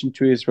relation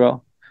to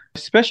Israel.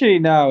 Especially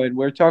now, and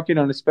we're talking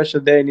on a special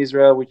day in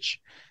Israel,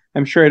 which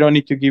I'm sure I don't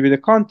need to give you the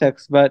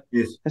context, but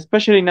yes,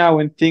 especially now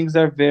when things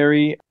are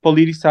very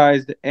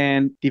politicized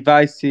and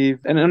divisive,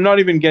 and I'm not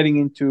even getting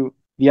into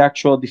the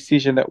actual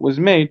decision that was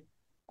made,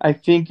 I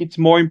think it's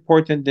more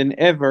important than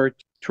ever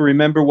to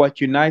remember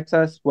what unites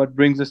us, what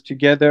brings us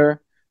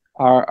together,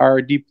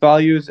 our deep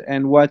values,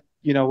 and what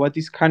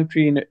this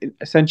country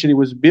essentially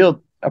was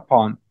built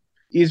upon.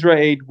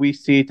 IsraAID, we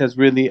see it as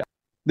really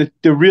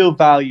the real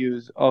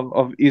values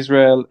of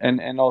Israel,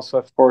 and also,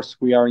 of course,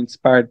 we are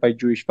inspired by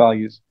Jewish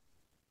values.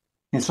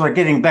 It's like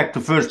getting back to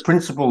first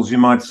principles, you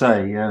might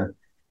say,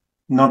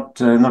 not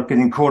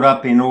getting caught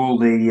up in all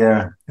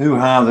the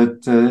hoo-ha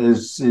that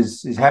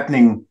is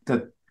happening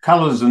that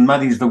colours and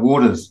muddies the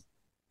waters.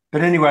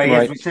 But anyway,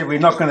 Right. as we said, we're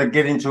not going to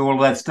get into all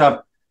of that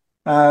stuff.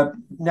 Now,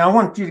 I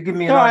want you to give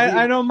me an idea.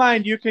 I don't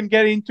mind. You can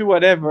get into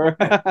whatever.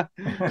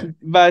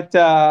 But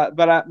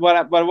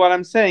what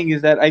I'm saying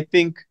is that I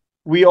think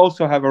we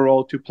also have a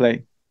role to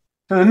play.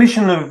 So the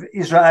mission of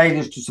IsraAID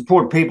is to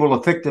support people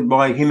affected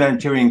by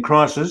humanitarian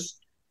crisis.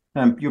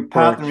 You're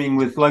partnering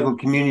with local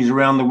communities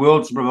around the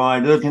world to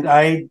provide urgent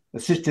aid,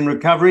 assist in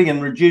recovery,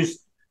 and reduce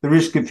the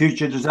risk of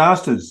future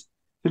disasters.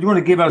 So do you want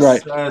to give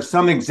us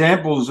some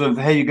examples of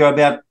how you go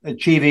about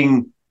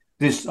achieving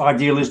this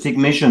idealistic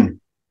mission?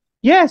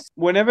 Yes,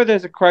 whenever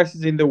there's a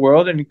crisis in the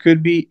world, and it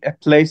could be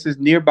at places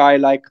nearby,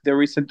 like the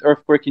recent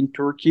earthquake in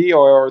Turkey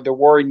or the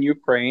war in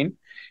Ukraine,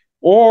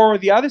 or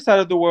the other side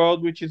of the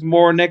world, which is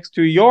more next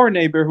to your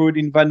neighborhood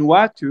in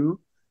Vanuatu,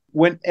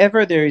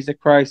 whenever there is a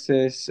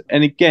crisis,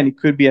 and again, it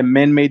could be a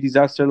man-made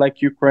disaster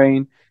like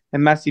Ukraine, a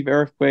massive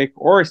earthquake,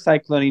 or a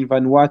cyclone in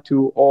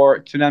Vanuatu, or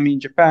tsunami in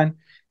Japan,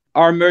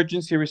 our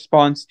emergency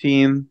response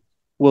team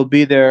will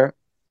be there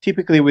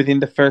typically within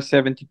the first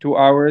 72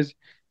 hours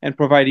and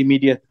provide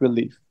immediate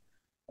relief.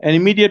 And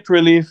immediate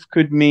relief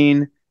could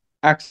mean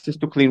access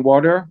to clean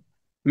water,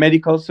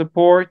 medical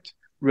support,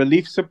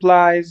 relief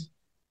supplies,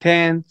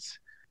 tents.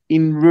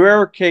 In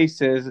rare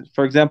cases,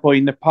 for example,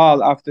 in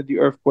Nepal, after the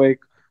earthquake,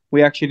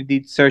 we actually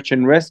did search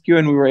and rescue,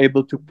 and we were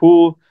able to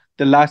pull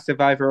the last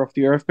survivor of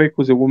the earthquake,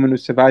 who was a woman who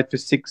survived for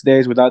 6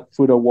 days without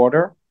food or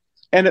water.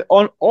 And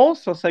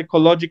also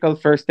psychological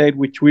first aid,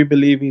 which we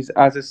believe is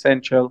as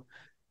essential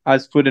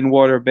as food and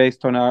water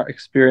based on our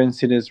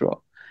experience in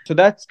Israel. So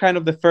that's kind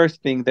of the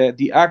first thing,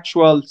 the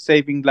actual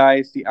saving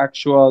lives, the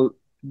actual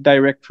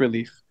direct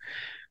relief.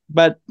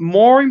 But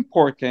more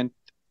important,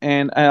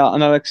 and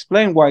I'll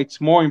explain why it's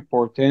more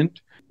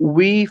important,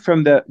 we,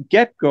 from the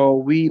get-go,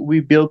 we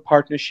build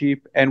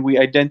partnership and we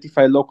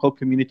identify local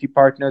community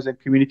partners and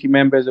community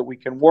members that we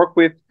can work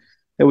with,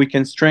 that we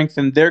can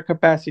strengthen their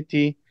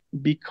capacity,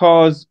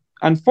 because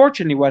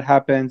unfortunately what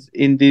happens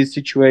in this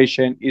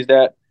situation is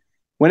that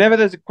whenever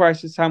there's a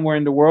crisis somewhere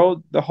in the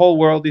world, the whole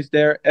world is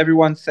there.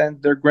 Everyone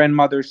sends their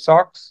grandmother's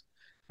socks.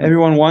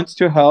 Everyone wants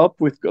to help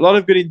with a lot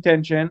of good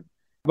intention,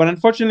 but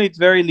unfortunately it's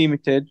very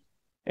limited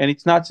and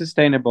it's not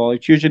sustainable.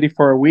 It's usually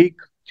for a week,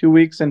 2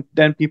 weeks, and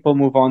then people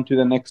move on to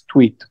the next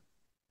tweet.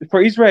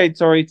 For Israel,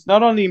 it's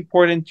not only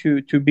important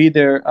to be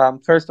there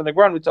first on the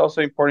ground, it's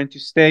also important to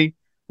stay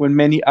when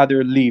many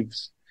others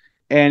leaves.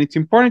 And it's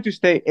important to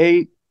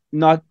stay,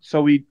 not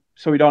so we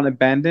don't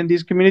abandon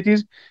these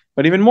communities,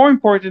 but even more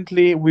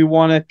importantly, we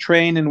want to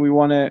train and we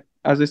want to,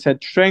 as I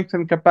said,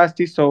 strengthen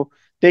capacity so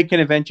they can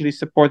eventually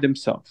support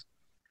themselves.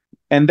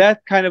 And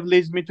that kind of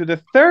leads me to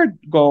the third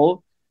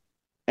goal.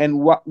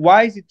 And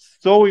why is it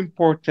so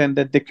important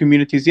that the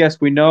communities,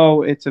 yes, we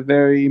know it's a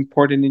very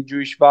important in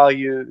Jewish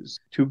values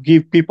to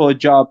give people a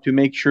job, to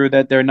make sure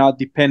that they're not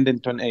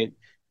dependent on aid.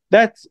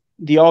 That's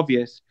the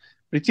obvious.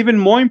 But it's even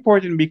more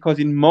important because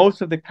in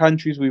most of the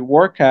countries we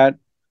work at,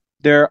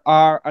 there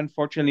are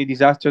unfortunately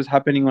disasters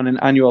happening on an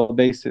annual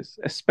basis,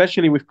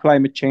 especially with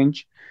climate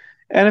change,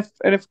 and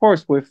of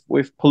course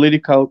with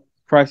political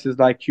crises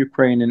like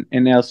Ukraine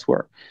and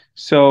elsewhere.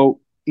 So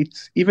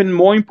it's even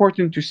more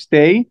important to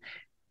stay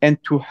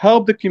and to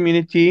help the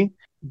community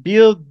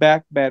build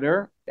back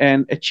better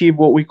and achieve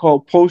what we call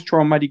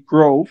post-traumatic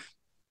growth,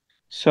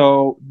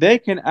 so they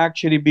can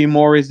actually be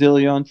more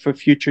resilient for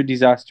future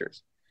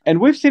disasters. And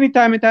we've seen it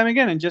time and time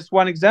again. And just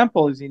one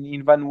example is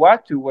in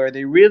Vanuatu, where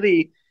they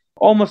really,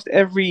 almost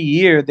every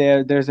year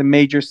there's a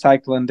major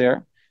cyclone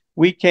there.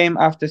 We came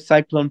after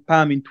Cyclone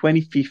Pam in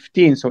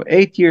 2015, so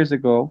 8 years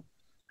ago,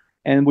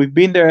 and we've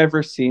been there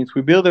ever since.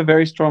 We built a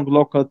very strong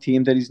local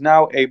team that is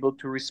now able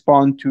to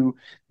respond to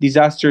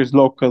disasters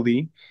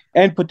locally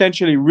and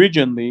potentially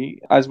regionally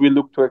as we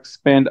look to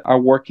expand our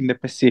work in the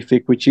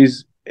Pacific,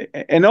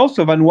 and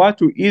also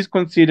Vanuatu is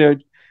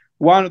considered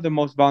one of the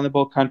most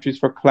vulnerable countries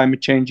for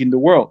climate change in the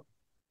world.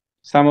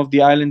 Some of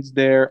the islands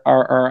there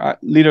are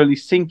literally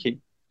sinking.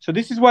 So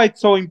this is why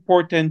it's so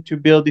important to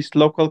build this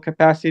local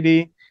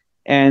capacity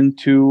and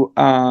to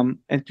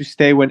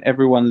stay when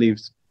everyone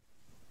leaves.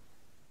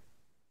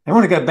 I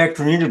want to go back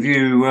to an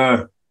interview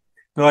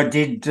that I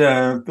did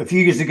a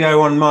few years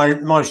ago on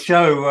my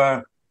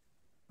show.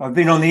 I've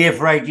been on the air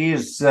for 8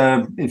 years,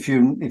 if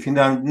you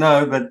don't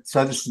know, but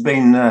so this has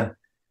been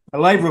a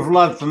labour of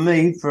love for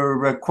me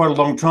for quite a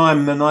long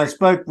time. And I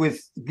spoke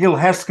with Gil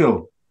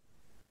Haskell,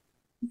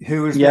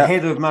 who is the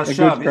head of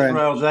Mashav,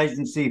 Israel's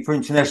Agency for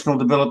International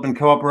Development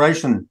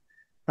Cooperation.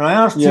 And I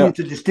asked him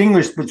to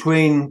distinguish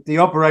between the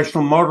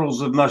operational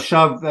models of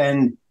Mashav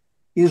and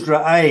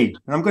IsraAID.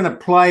 And I'm going to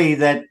play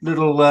that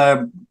little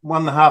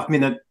 1.5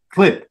 minute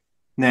clip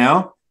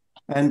now.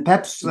 And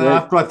perhaps Great.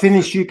 after I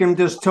finish, you can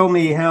just tell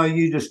me how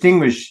you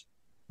distinguish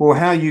or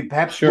how you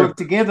perhaps work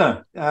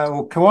together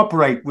or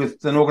cooperate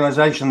with an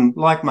organisation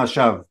like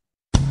Mashav.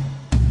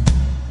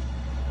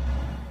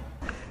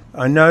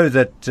 I know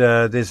that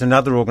there's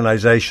another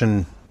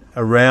organisation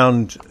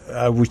around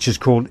which is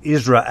called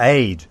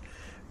IsraAID.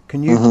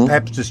 Can you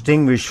perhaps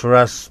distinguish for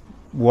us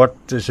what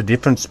is the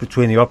difference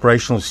between the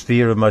operational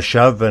sphere of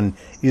Mashav and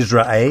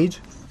IsraAID?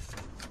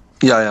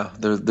 Yeah.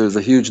 There's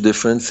a huge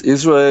difference.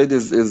 IsraAID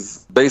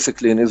is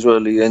basically an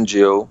Israeli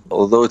NGO,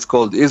 although it's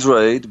called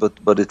IsraAID,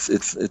 but it's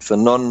a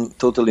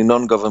totally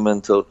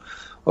non-governmental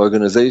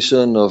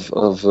organization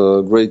of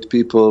great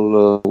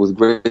people with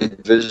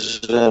great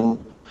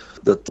vision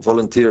that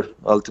volunteer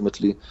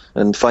ultimately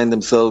and find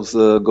themselves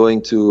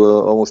going to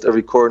almost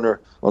every corner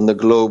on the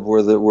globe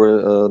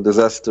where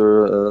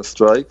disaster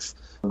strikes.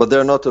 But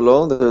they're not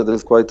alone.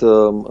 There's quite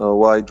a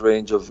wide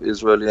range of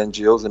Israeli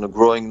NGOs and a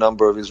growing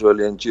number of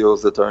Israeli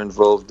NGOs that are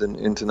involved in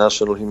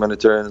international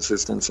humanitarian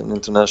assistance and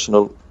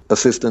international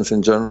assistance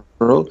in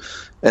general.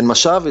 And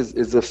Mashav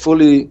is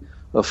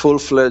a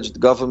full-fledged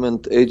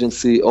government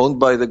agency owned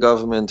by the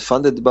government,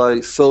 funded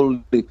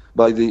solely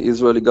by the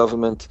Israeli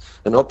government,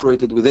 and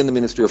operated within the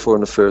Ministry of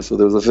Foreign Affairs. So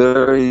there's a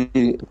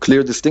very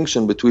clear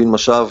distinction between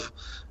Mashav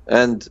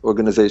and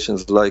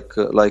organizations like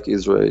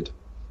IsraAID.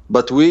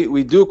 But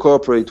we do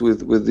cooperate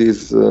with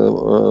these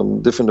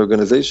different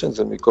organizations,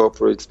 and we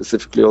cooperate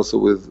specifically also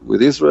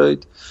with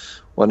IsraAID.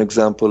 One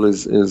example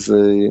is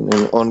an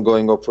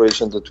ongoing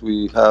operation that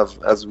we have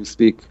as we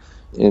speak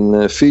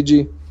in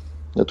Fiji,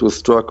 that was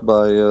struck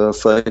by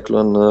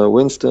Cyclone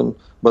Winston.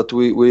 But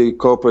we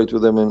cooperate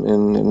with them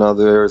in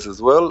other areas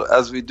as well,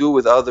 as we do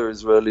with other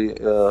Israeli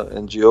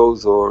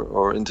NGOs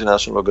or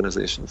international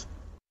organizations.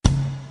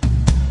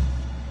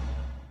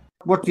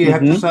 What do you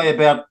have to say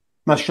about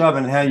Mashav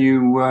and how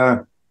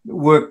you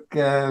work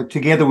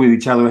together with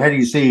each other? How do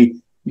you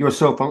see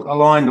yourself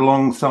aligned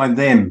alongside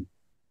them?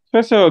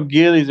 First of all,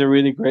 Gil is a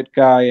really great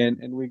guy,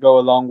 and we go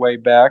a long way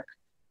back.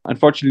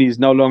 Unfortunately, he's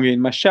no longer in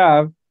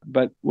Mashav,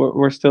 but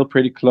we're still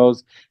pretty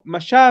close.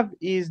 Mashav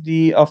is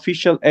the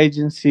official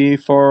agency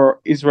for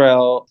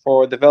Israel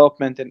for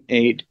development and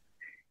aid.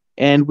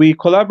 And we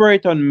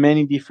collaborate on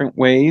many different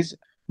ways.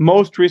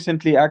 Most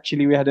recently,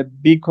 actually, we had a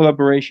big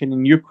collaboration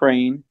in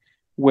Ukraine,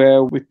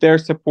 where with their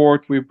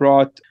support, we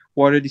brought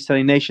water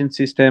desalination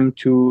system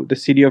to the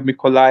city of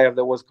Mykolaiv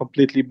that was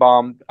completely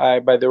bombed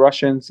by the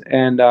Russians,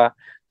 and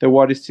the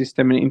water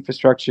system and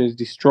infrastructure is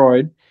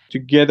destroyed.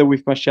 Together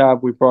with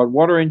Mashav, we brought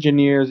water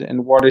engineers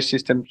and water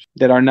systems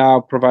that are now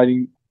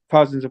providing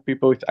thousands of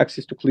people with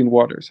access to clean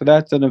water. So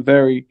that's on a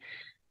very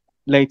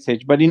late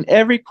stage. But in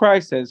every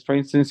crisis, for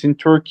instance, in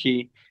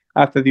Turkey,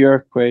 after the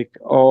earthquake,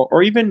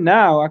 or even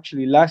now,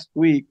 actually last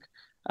week,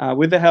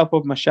 with the help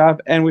of Mashav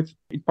and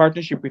in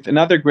partnership with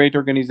another great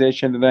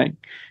organization that I'm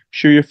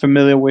sure you're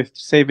familiar with,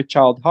 Save a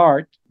Child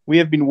Heart, we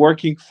have been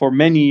working for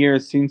many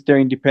years since their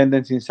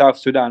independence in South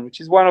Sudan, which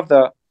is one of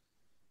the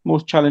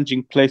most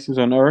challenging places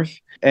on earth.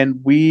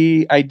 And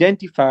we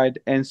identified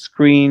and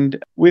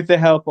screened, with the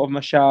help of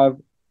Mashav,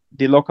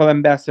 the local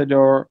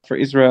ambassador for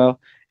Israel,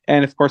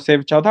 and of course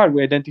Save a Child Heart,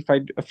 we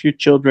identified a few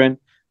children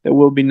that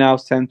will be now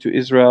sent to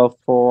Israel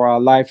for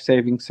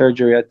life-saving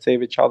surgery at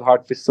Save a Child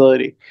Heart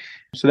facility.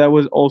 So that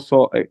was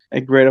also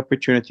a great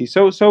opportunity.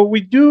 So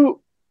we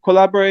do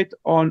collaborate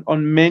on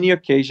many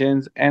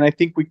occasions, and I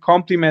think we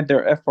complement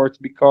their efforts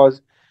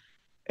because,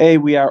 A,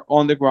 we are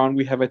on the ground,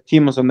 we have a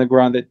team on the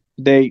ground that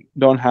they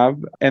don't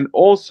have, and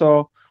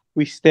also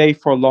we stay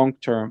for long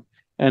term,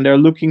 and they're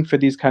looking for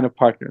these kind of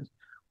partners.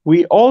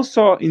 We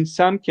also, in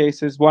some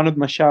cases, one of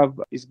Mashav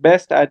is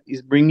best at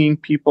is bringing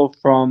people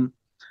from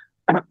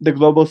the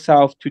Global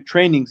South to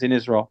trainings in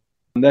Israel.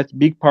 And that's a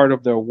big part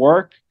of their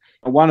work.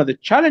 One of the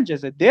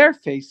challenges that they're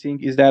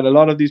facing is that a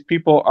lot of these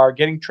people are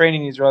getting trained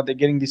in Israel. They're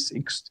getting this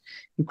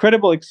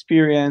incredible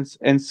experience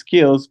and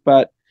skills,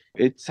 but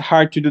it's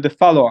hard to do the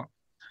follow-up.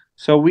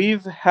 So we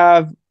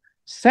have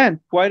sent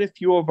quite a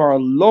few of our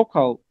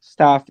local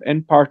staff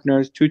and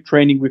partners to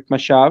training with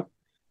Mashav.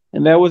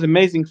 And that was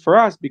amazing for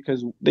us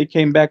because they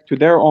came back to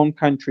their own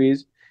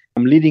countries,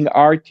 leading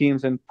our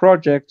teams and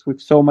projects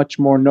with so much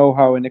more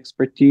know-how and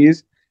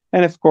expertise,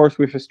 and of course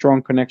with a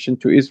strong connection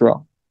to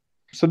Israel.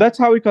 So that's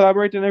how we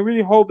collaborate, and I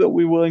really hope that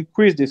we will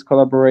increase this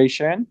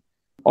collaboration.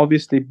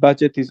 Obviously,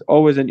 budget is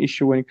always an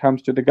issue when it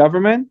comes to the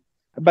government,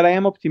 but I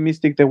am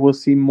optimistic that we'll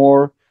see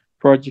more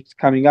projects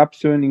coming up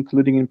soon,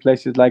 including in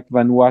places like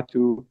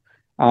Vanuatu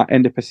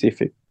and the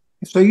Pacific.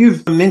 So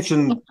you've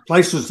mentioned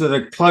places that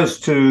are close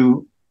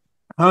to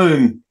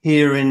home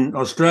here in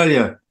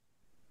Australia,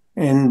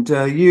 and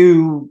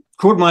you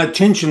caught my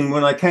attention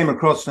when I came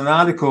across an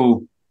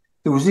article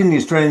that was in the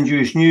Australian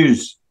Jewish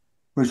News,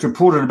 which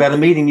reported about a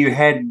meeting you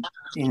had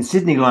in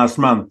Sydney last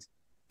month,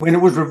 when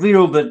it was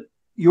revealed that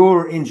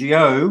your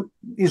NGO,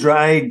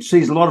 IsraAID,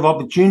 sees a lot of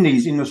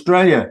opportunities in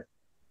Australia,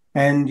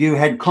 and you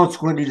had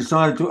consequently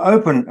decided to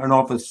open an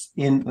office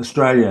in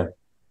Australia.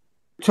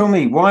 Tell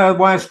me, why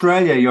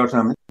Australia,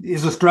 Yotam?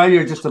 Is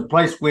Australia just a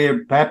place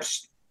where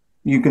perhaps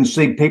you can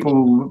see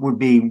people would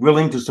be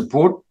willing to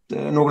support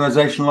an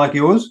organization like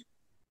yours?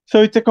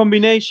 So it's a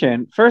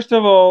combination. First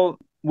of all,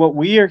 what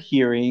we are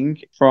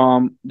hearing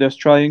from the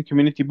Australian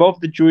community, both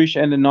the Jewish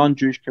and the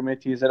non-Jewish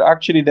community, is that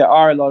actually there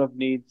are a lot of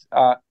needs,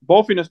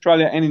 both in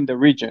Australia and in the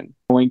region,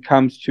 when it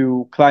comes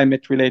to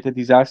climate-related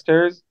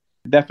disasters.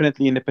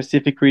 Definitely in the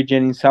Pacific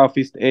region, in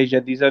Southeast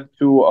Asia, these are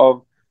two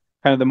of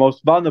kind of the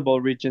most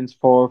vulnerable regions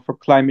for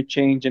climate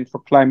change and for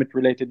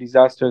climate-related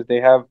disasters.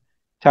 They have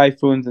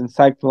typhoons and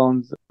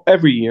cyclones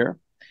every year.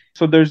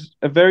 So there's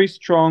a very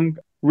strong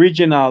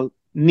regional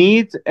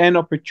needs and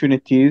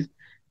opportunities,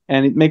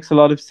 and it makes a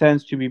lot of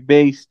sense to be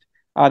based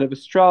out of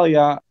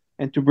Australia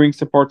and to bring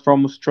support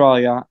from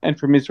Australia and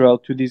from Israel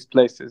to these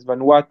places.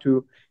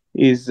 Vanuatu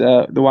is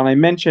the one I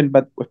mentioned,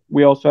 but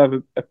we also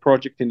have a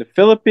project in the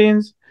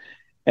Philippines,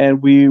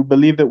 and we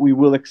believe that we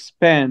will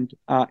expand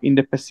in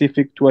the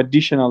Pacific to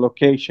additional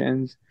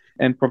locations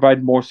and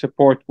provide more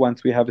support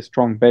once we have a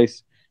strong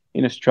base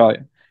in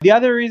Australia. The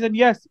other reason,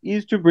 yes,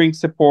 is to bring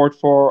support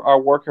for our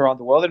work around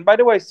the world. And by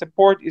the way,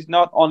 support is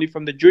not only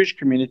from the Jewish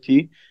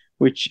community,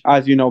 which,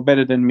 as you know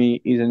better than me,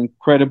 is an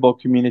incredible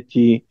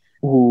community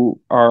who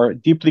are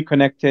deeply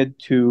connected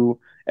to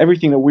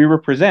everything that we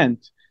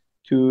represent,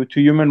 to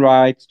human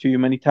rights, to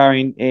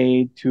humanitarian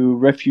aid, to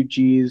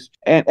refugees.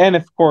 And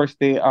of course,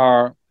 they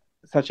are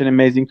such an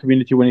amazing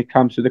community when it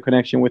comes to the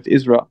connection with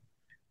Israel.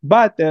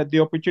 But the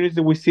opportunity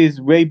that we see is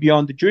way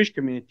beyond the Jewish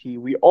community.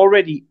 We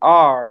already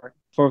are,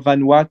 for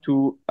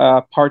Vanuatu,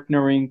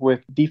 partnering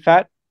with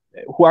DFAT,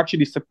 who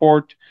actually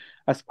support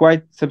us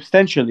quite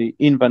substantially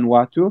in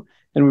Vanuatu.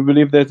 And we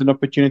believe there's an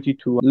opportunity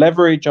to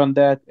leverage on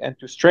that and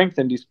to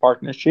strengthen this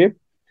partnership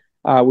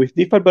with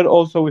DFAT, but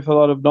also with a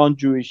lot of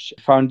non-Jewish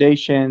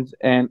foundations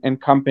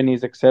and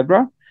companies,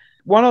 etc.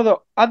 One of the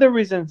other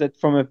reasons that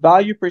from a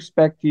value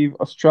perspective,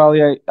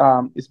 Australia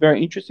is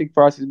very interesting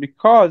for us is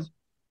because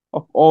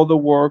of all the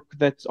work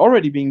that's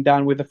already being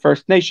done with the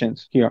First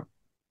Nations here.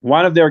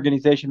 One of the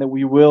organizations that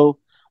we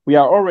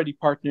are already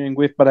partnering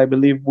with, but I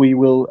believe we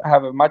will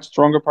have a much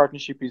stronger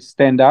partnership, is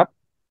Stand Up.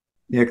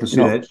 Yeah, I can see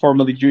that.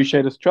 Formerly Jewish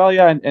Aid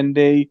Australia, and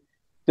they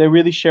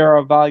really share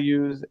our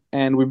values,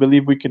 and we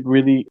believe we could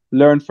really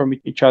learn from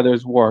each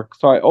other's work.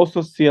 So I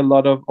also see a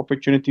lot of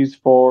opportunities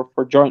for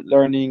joint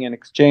learning and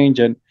exchange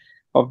and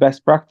of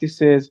best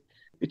practices.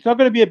 It's not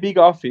going to be a big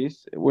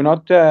office. We're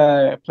not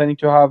planning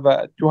to have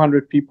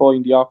 200 people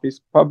in the office.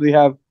 Probably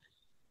have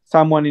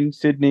someone in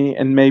Sydney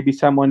and maybe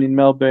someone in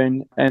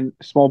Melbourne and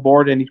a small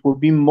board, and it will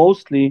be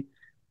mostly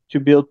to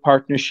build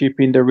partnership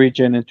in the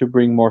region and to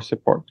bring more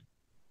support.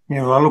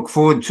 Yeah, well, I look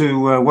forward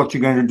to what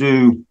you're going to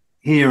do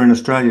here in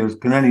Australia.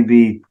 It can only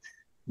be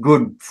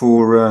good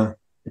for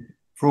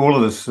all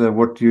of us,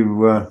 what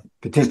you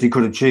potentially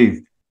could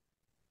achieve.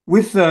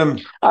 With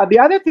the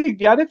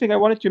other thing I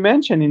wanted to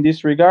mention in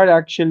this regard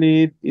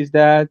actually is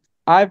that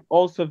I've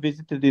also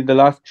visited in the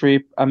last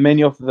trip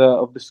many of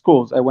the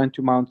schools. I went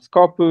to Mount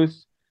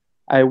Scopus,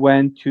 I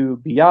went to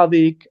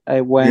Bialik,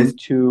 I went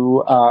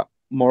to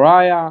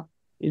Moriah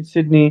in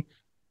Sydney,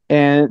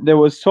 and there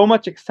was so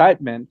much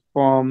excitement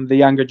from the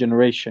younger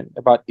generation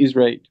about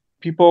IsraAID.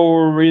 People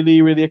were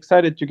really, really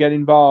excited to get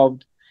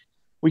involved.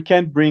 We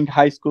can't bring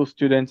high school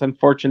students,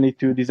 unfortunately,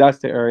 to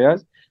disaster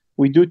areas.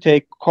 We do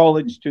take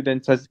college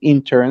students as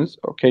interns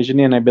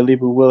occasionally, and I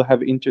believe we will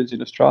have interns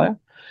in Australia.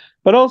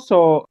 But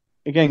also,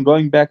 again,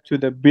 going back to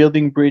the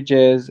building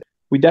bridges,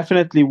 we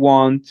definitely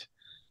want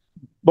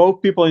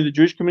both people in the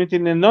Jewish community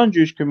and the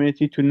non-Jewish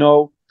community to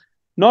know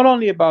not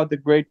only about the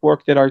great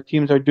work that our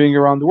teams are doing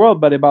around the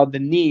world, but about the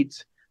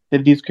needs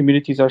that these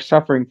communities are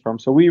suffering from.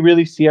 So we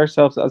really see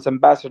ourselves as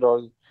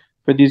ambassadors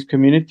for these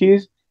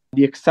communities.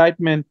 The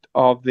excitement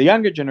of the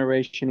younger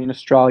generation in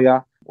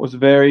Australia was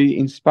very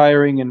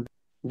inspiring and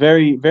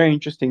very, very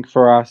interesting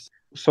for us.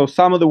 So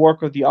some of the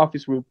work of the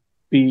office will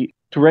be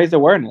to raise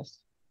awareness,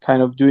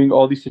 kind of doing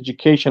all these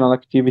educational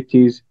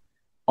activities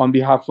on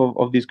behalf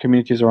of these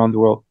communities around the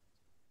world.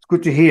 It's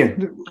good to hear.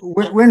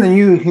 When a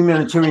new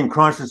humanitarian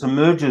crisis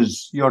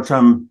emerges,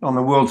 Yotam, on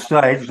the world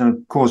stage, and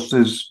of course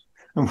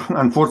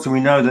unfortunately we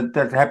know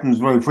that happens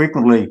very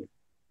frequently,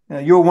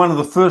 you're one of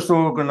the first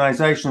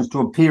organisations to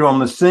appear on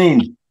the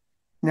scene.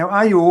 Now,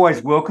 are you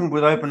always welcomed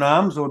with open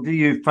arms, or do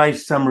you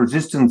face some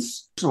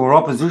resistance or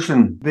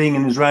opposition being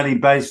an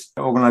Israeli-based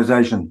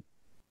organisation?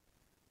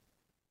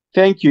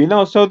 Thank you.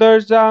 So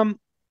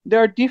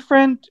there are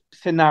different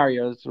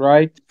scenarios,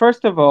 right?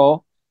 First of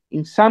all,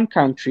 in some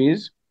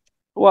countries,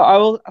 I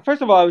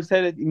would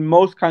say that in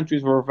most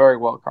countries we're very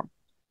welcome.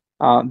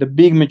 The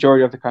big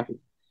majority of the countries.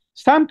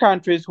 Some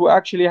countries who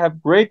actually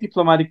have great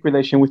diplomatic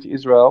relation with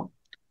Israel,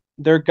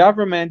 their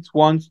governments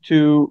want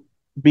to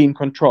be in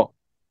control.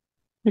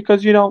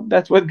 Because,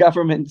 that's what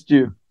governments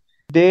do.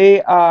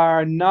 They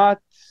are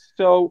not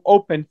so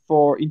open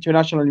for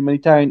international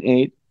humanitarian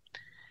aid.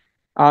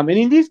 And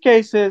in these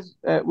cases,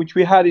 which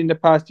we had in the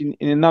past in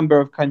a number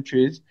of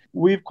countries,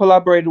 we've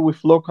collaborated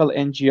with local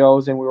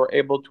NGOs and we were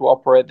able to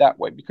operate that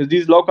way because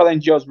these local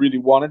NGOs really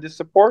wanted the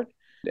support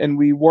and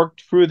we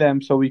worked through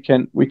them so we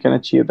can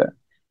achieve that.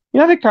 In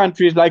other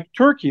countries like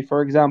Turkey,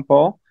 for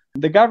example,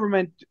 the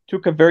government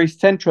took a very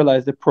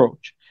centralized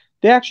approach.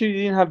 they actually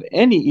didn't have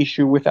any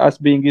issue with us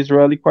being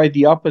Israeli, quite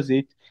the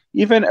opposite.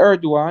 Even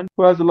Erdogan,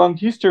 who has a long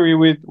history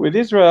with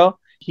Israel,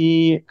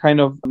 he kind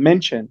of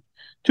mentioned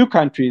two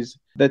countries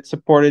that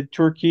supported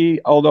Turkey,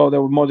 although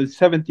there were more than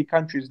 70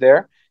 countries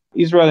there,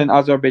 Israel and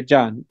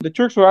Azerbaijan. The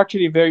Turks were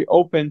actually very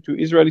open to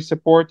Israeli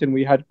support, and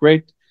we had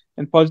great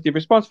and positive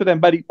response for them,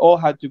 but it all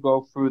had to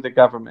go through the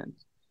government.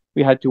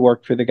 We had to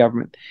work for the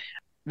government.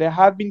 There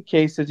have been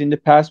cases in the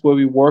past where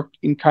we worked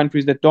in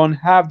countries that don't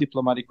have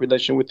diplomatic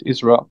relation with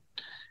Israel.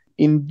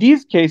 In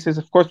these cases,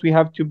 of course, we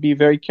have to be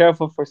very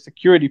careful for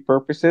security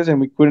purposes, and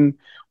we couldn't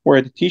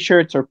wear the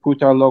t-shirts or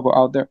put our logo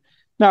out there.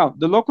 Now,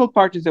 the local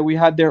parties that we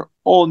had there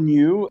all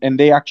knew, and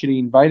they actually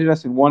invited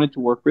us and wanted to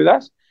work with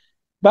us.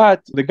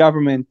 But the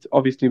government,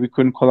 obviously, we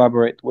couldn't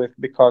collaborate with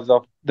because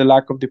of the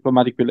lack of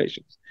diplomatic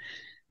relations.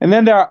 And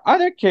then there are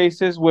other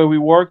cases where we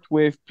worked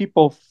with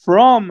people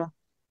from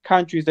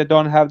countries that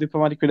don't have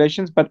diplomatic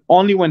relations, but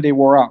only when they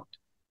were out,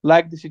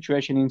 like the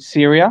situation in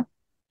Syria,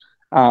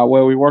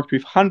 where we worked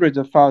with hundreds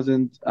of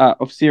thousands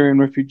of Syrian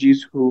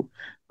refugees who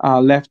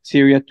left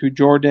Syria to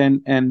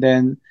Jordan and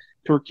then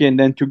Turkey and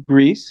then to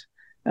Greece,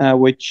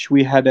 which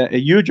we had a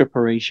huge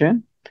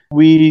operation.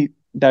 We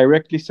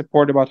directly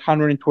support about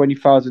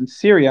 120,000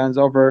 Syrians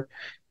over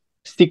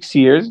 6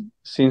 years,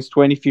 since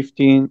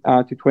 2015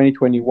 to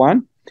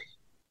 2021.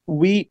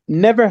 We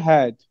never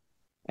had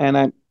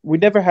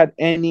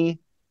any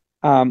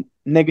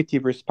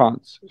negative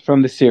response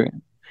from the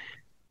Syrians.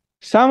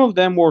 Some of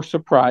them were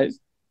surprised,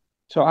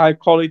 so I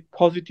call it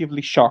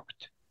positively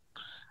shocked.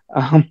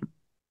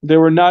 They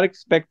were not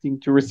expecting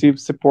to receive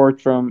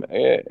support from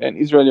an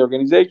Israeli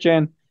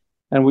organization,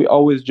 and we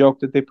always joke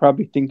that they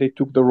probably think they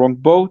took the wrong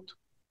boat.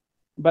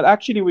 But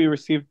actually, we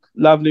received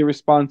lovely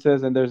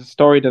responses, and there's a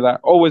story that I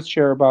always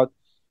share about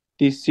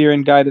this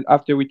Syrian guy that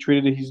after we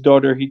treated his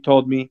daughter, he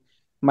told me,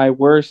 my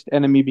worst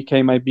enemy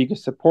became my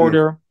biggest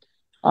supporter.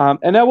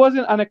 And that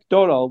wasn't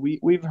anecdotal.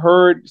 We've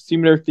heard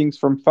similar things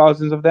from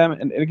thousands of them.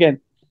 And again,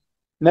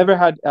 never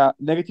had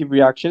negative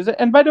reactions.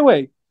 And by the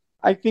way,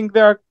 I think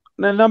there are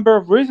a number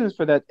of reasons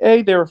for that.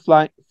 A, they were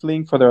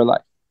fleeing for their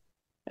life,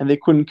 and they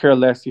couldn't care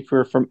less if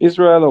we're from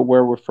Israel or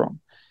where we're from.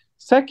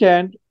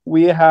 Second,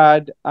 we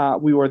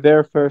were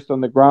there first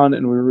on the ground,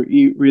 and we were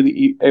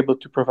really able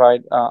to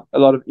provide a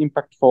lot of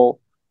impactful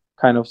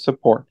kind of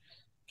support.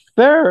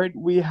 Third,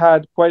 we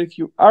had quite a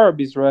few Arab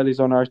Israelis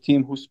on our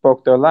team who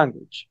spoke their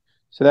language.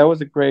 So that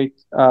was a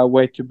great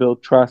way to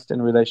build trust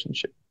and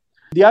relationship.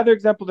 The other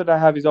example that I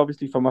have is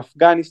obviously from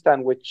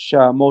Afghanistan, which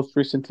most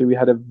recently we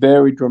had a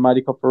very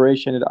dramatic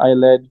operation that I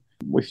led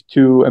with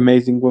two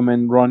amazing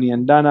women, Ronnie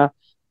and Dana,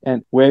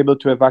 and we're able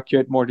to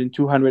evacuate more than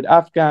 200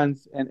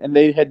 Afghans, and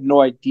they had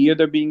no idea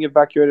they're being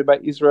evacuated by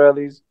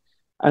Israelis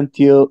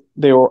until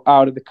they were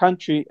out of the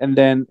country, and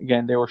then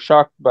again they were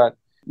shocked, but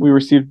we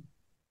received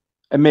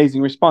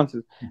amazing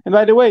responses. And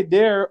by the way,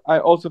 there I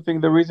also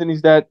think the reason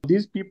is that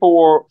these people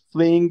were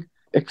fleeing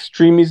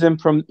extremism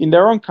from in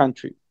their own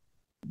country,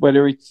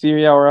 whether it's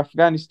Syria or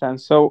Afghanistan.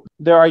 So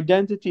their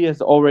identity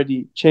has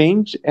already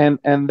changed, and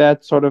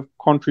that sort of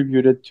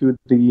contributed to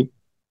the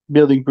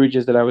building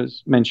bridges that I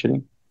was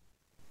mentioning.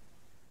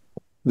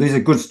 These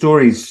are good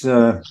stories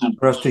for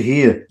us to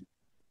hear.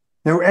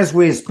 Now, as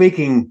we're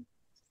speaking,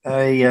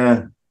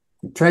 a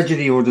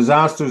tragedy or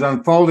disaster is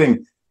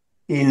unfolding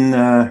in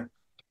the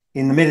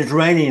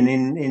Mediterranean,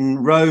 in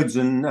Rhodes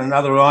and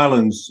other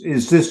islands.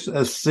 Is this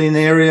a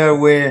scenario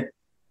where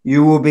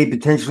you will be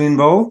potentially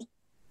involved?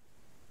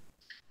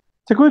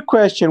 It's a good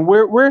question.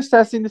 We're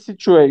assessing the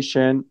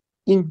situation.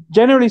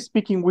 Generally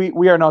speaking,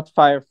 we are not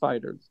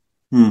firefighters.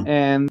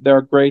 And there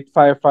are great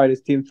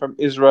firefighters teams from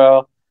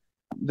Israel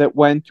that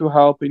went to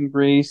help in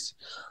Greece.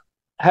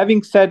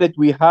 Having said that,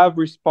 we have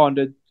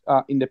responded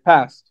in the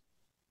past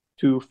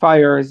to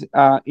fires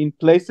in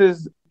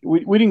places.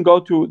 We didn't go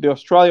to the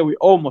Australia. We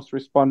almost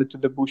responded to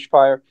the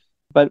bushfire,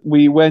 but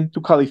we went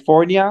to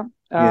California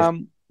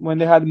when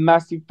they had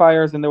massive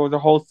fires, and there was a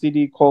whole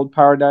city called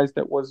Paradise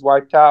that was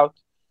wiped out,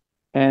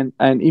 and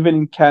even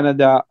in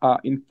Canada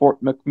in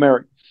Fort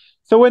McMurray.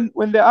 So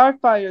when there are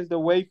fires, the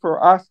way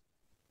for us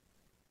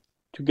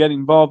to get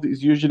involved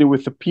is usually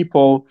with the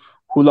people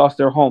who lost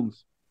their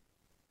homes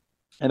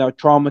and are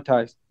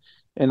traumatized,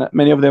 and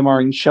many of them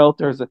are in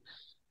shelters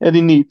and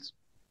in need.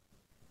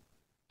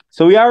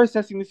 So we are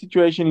assessing the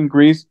situation in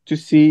Greece to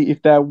see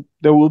if there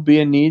will be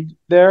a need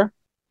there,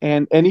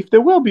 and if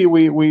there will be,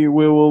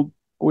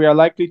 we are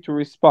likely to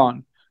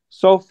respond.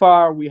 So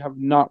far, we have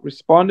not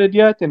responded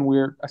yet, and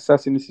we're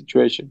assessing the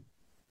situation.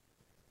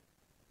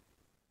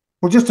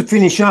 Well, just to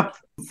finish up,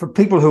 for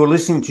people who are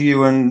listening to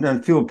you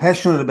and feel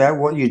passionate about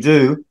what you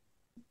do,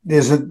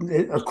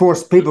 of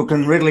course, people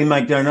can readily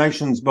make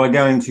donations by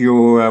going to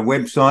your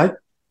website,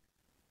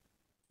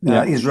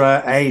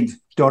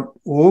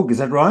 IsraAID.org. Is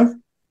that right?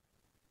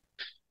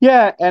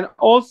 Yeah, and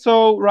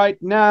also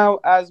right now,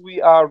 as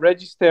we are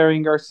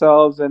registering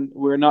ourselves and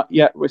we're not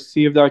yet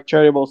received our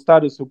charitable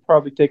status, will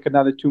probably take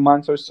another 2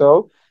 months or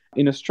so.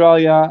 In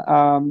Australia,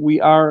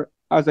 we are,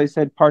 as I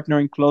said,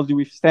 partnering closely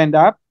with Stand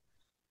Up.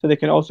 So they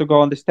can also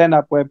go on the Stand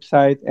Up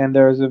website, and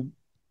there's a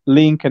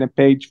link and a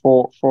page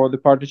for the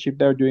partnership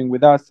they're doing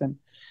with us, and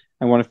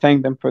I want to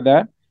thank them for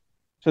that.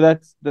 So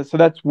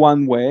that's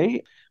one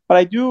way. But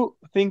I do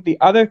think the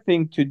other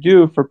thing to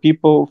do for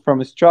people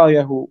from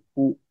Australia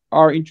who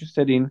are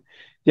interested in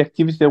the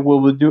activities that we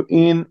will do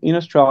in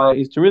Australia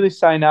is to really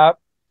sign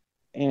up,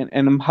 and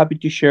I'm happy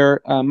to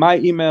share my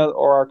email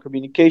or our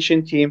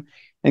communication team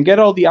and get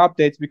all the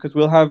updates, because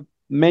we'll have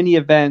many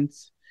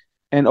events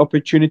and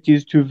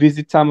opportunities to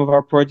visit some of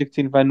our projects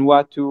in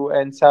Vanuatu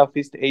and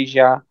Southeast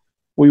Asia.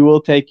 We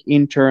will take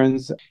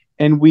interns,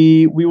 and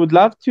we would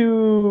love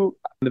to,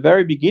 in the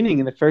very beginning,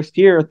 in the first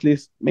year at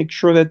least, make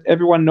sure that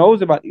everyone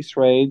knows about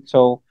IsraAID.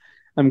 So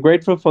I'm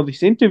grateful for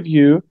this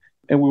interview,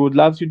 and we would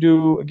love to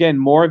do, again,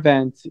 more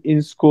events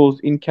in schools,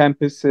 in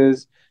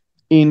campuses,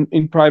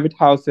 in private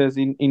houses,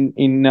 in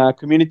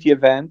community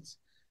events.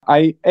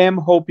 I am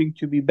hoping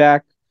to be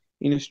back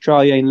in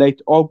Australia in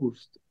late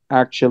August,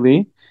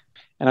 actually.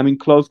 And I'm in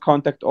close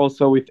contact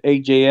also with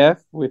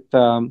AJF,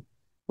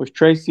 with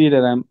Tracy,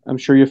 that I'm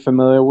sure you're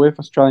familiar with,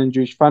 Australian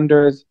Jewish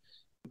Funders.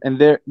 And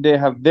they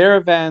have their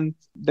event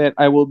that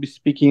I will be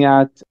speaking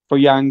at for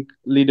young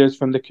leaders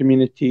from the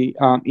community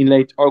in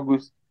late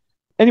August.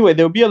 Anyway,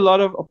 there'll be a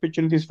lot of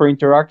opportunities for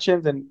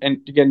interactions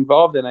and to get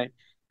involved. And I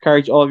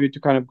encourage all of you to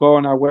kind of go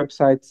on our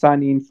website,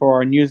 sign in for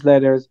our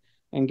newsletters,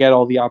 and get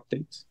all the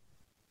updates.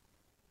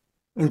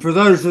 And for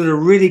those that are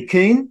really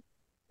keen,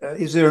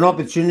 is there an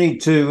opportunity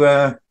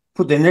to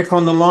put their neck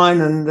on the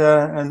line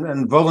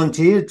and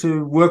volunteer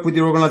to work with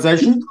your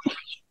organization?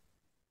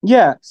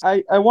 Yes,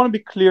 I want to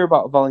be clear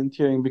about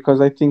volunteering,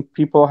 because I think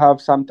people have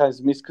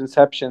sometimes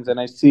misconceptions, and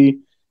I see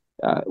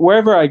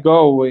wherever I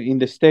go in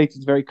the States,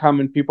 it's very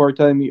common. People are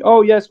telling me,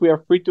 oh, yes, we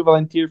are free to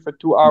volunteer for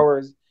 2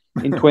 hours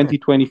in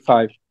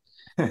 2025,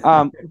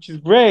 which is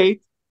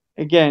great,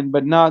 again,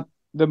 but not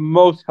the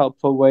most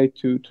helpful way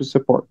to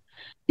support.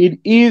 It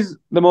is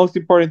the most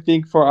important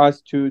thing for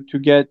us to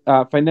get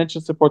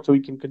financial support so we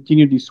can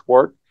continue this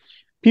work.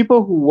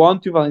 People who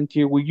want to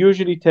volunteer will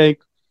usually take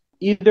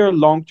either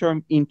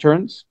long-term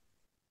interns.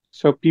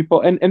 So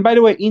people, and by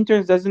the way,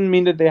 interns doesn't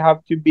mean that they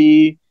have to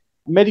be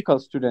medical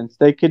students.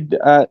 They could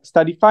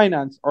study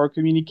finance or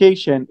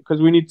communication,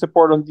 because we need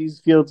support on these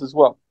fields as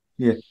well.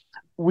 Yeah.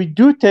 We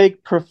do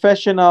take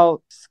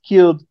professional,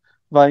 skilled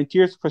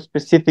volunteers for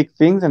specific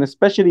things, and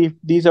especially if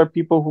these are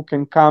people who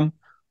can come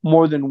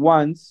more than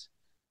once.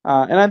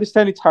 And I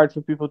understand it's hard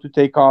for people to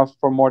take off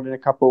for more than a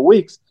couple of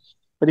weeks,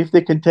 but if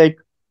they can take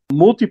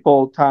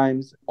multiple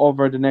times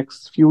over the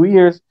next few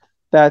years,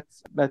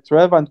 that's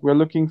relevant. We're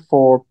looking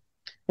for,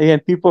 again,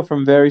 people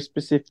from very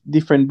specific,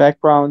 different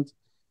backgrounds.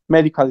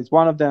 Medical is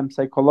one of them,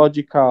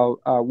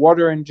 psychological,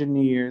 water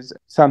engineers,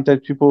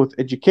 sometimes people with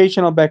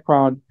educational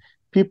background,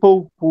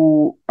 people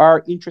who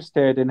are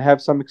interested and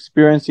have some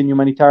experience in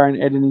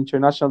humanitarian aid and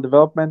international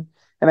development.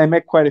 And I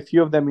met quite a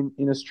few of them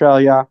in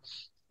Australia,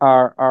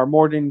 are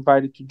more than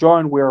invited to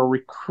join. We are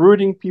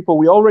recruiting people.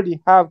 We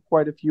already have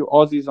quite a few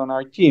Aussies on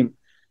our team.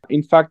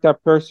 In fact, a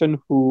person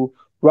who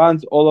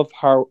runs all of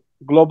our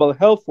global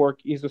health work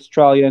is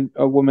Australian,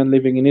 a woman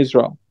living in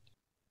Israel.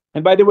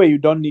 And by the way, you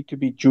don't need to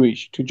be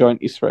Jewish to join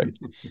IsraAID.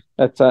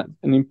 That's an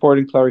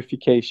important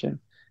clarification.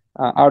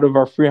 Out of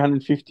our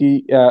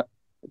 350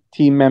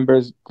 team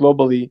members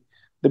globally,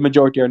 the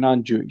majority are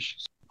non-Jewish.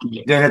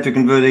 You don't have to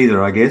convert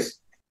either, I guess.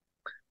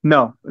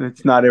 No,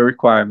 it's not a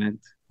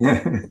requirement.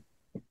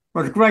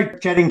 Well, it's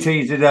great chatting to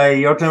you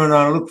today, Yotam, and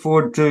I look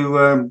forward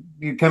to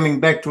you coming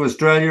back to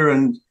Australia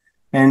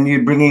and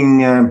you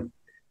bringing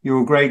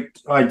your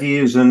great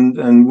ideas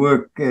and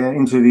work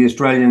into the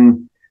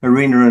Australian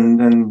arena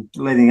and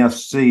letting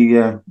us see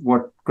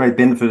what great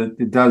benefit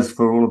it does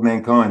for all of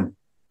mankind.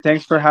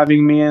 Thanks for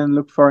having me, and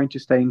look forward to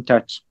staying in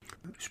touch.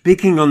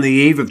 Speaking on the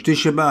eve of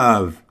Tisha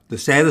B'Av, the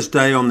saddest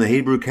day on the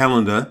Hebrew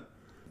calendar,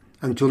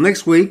 until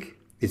next week,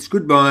 it's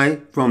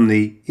goodbye from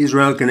the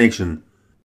Israel Connection.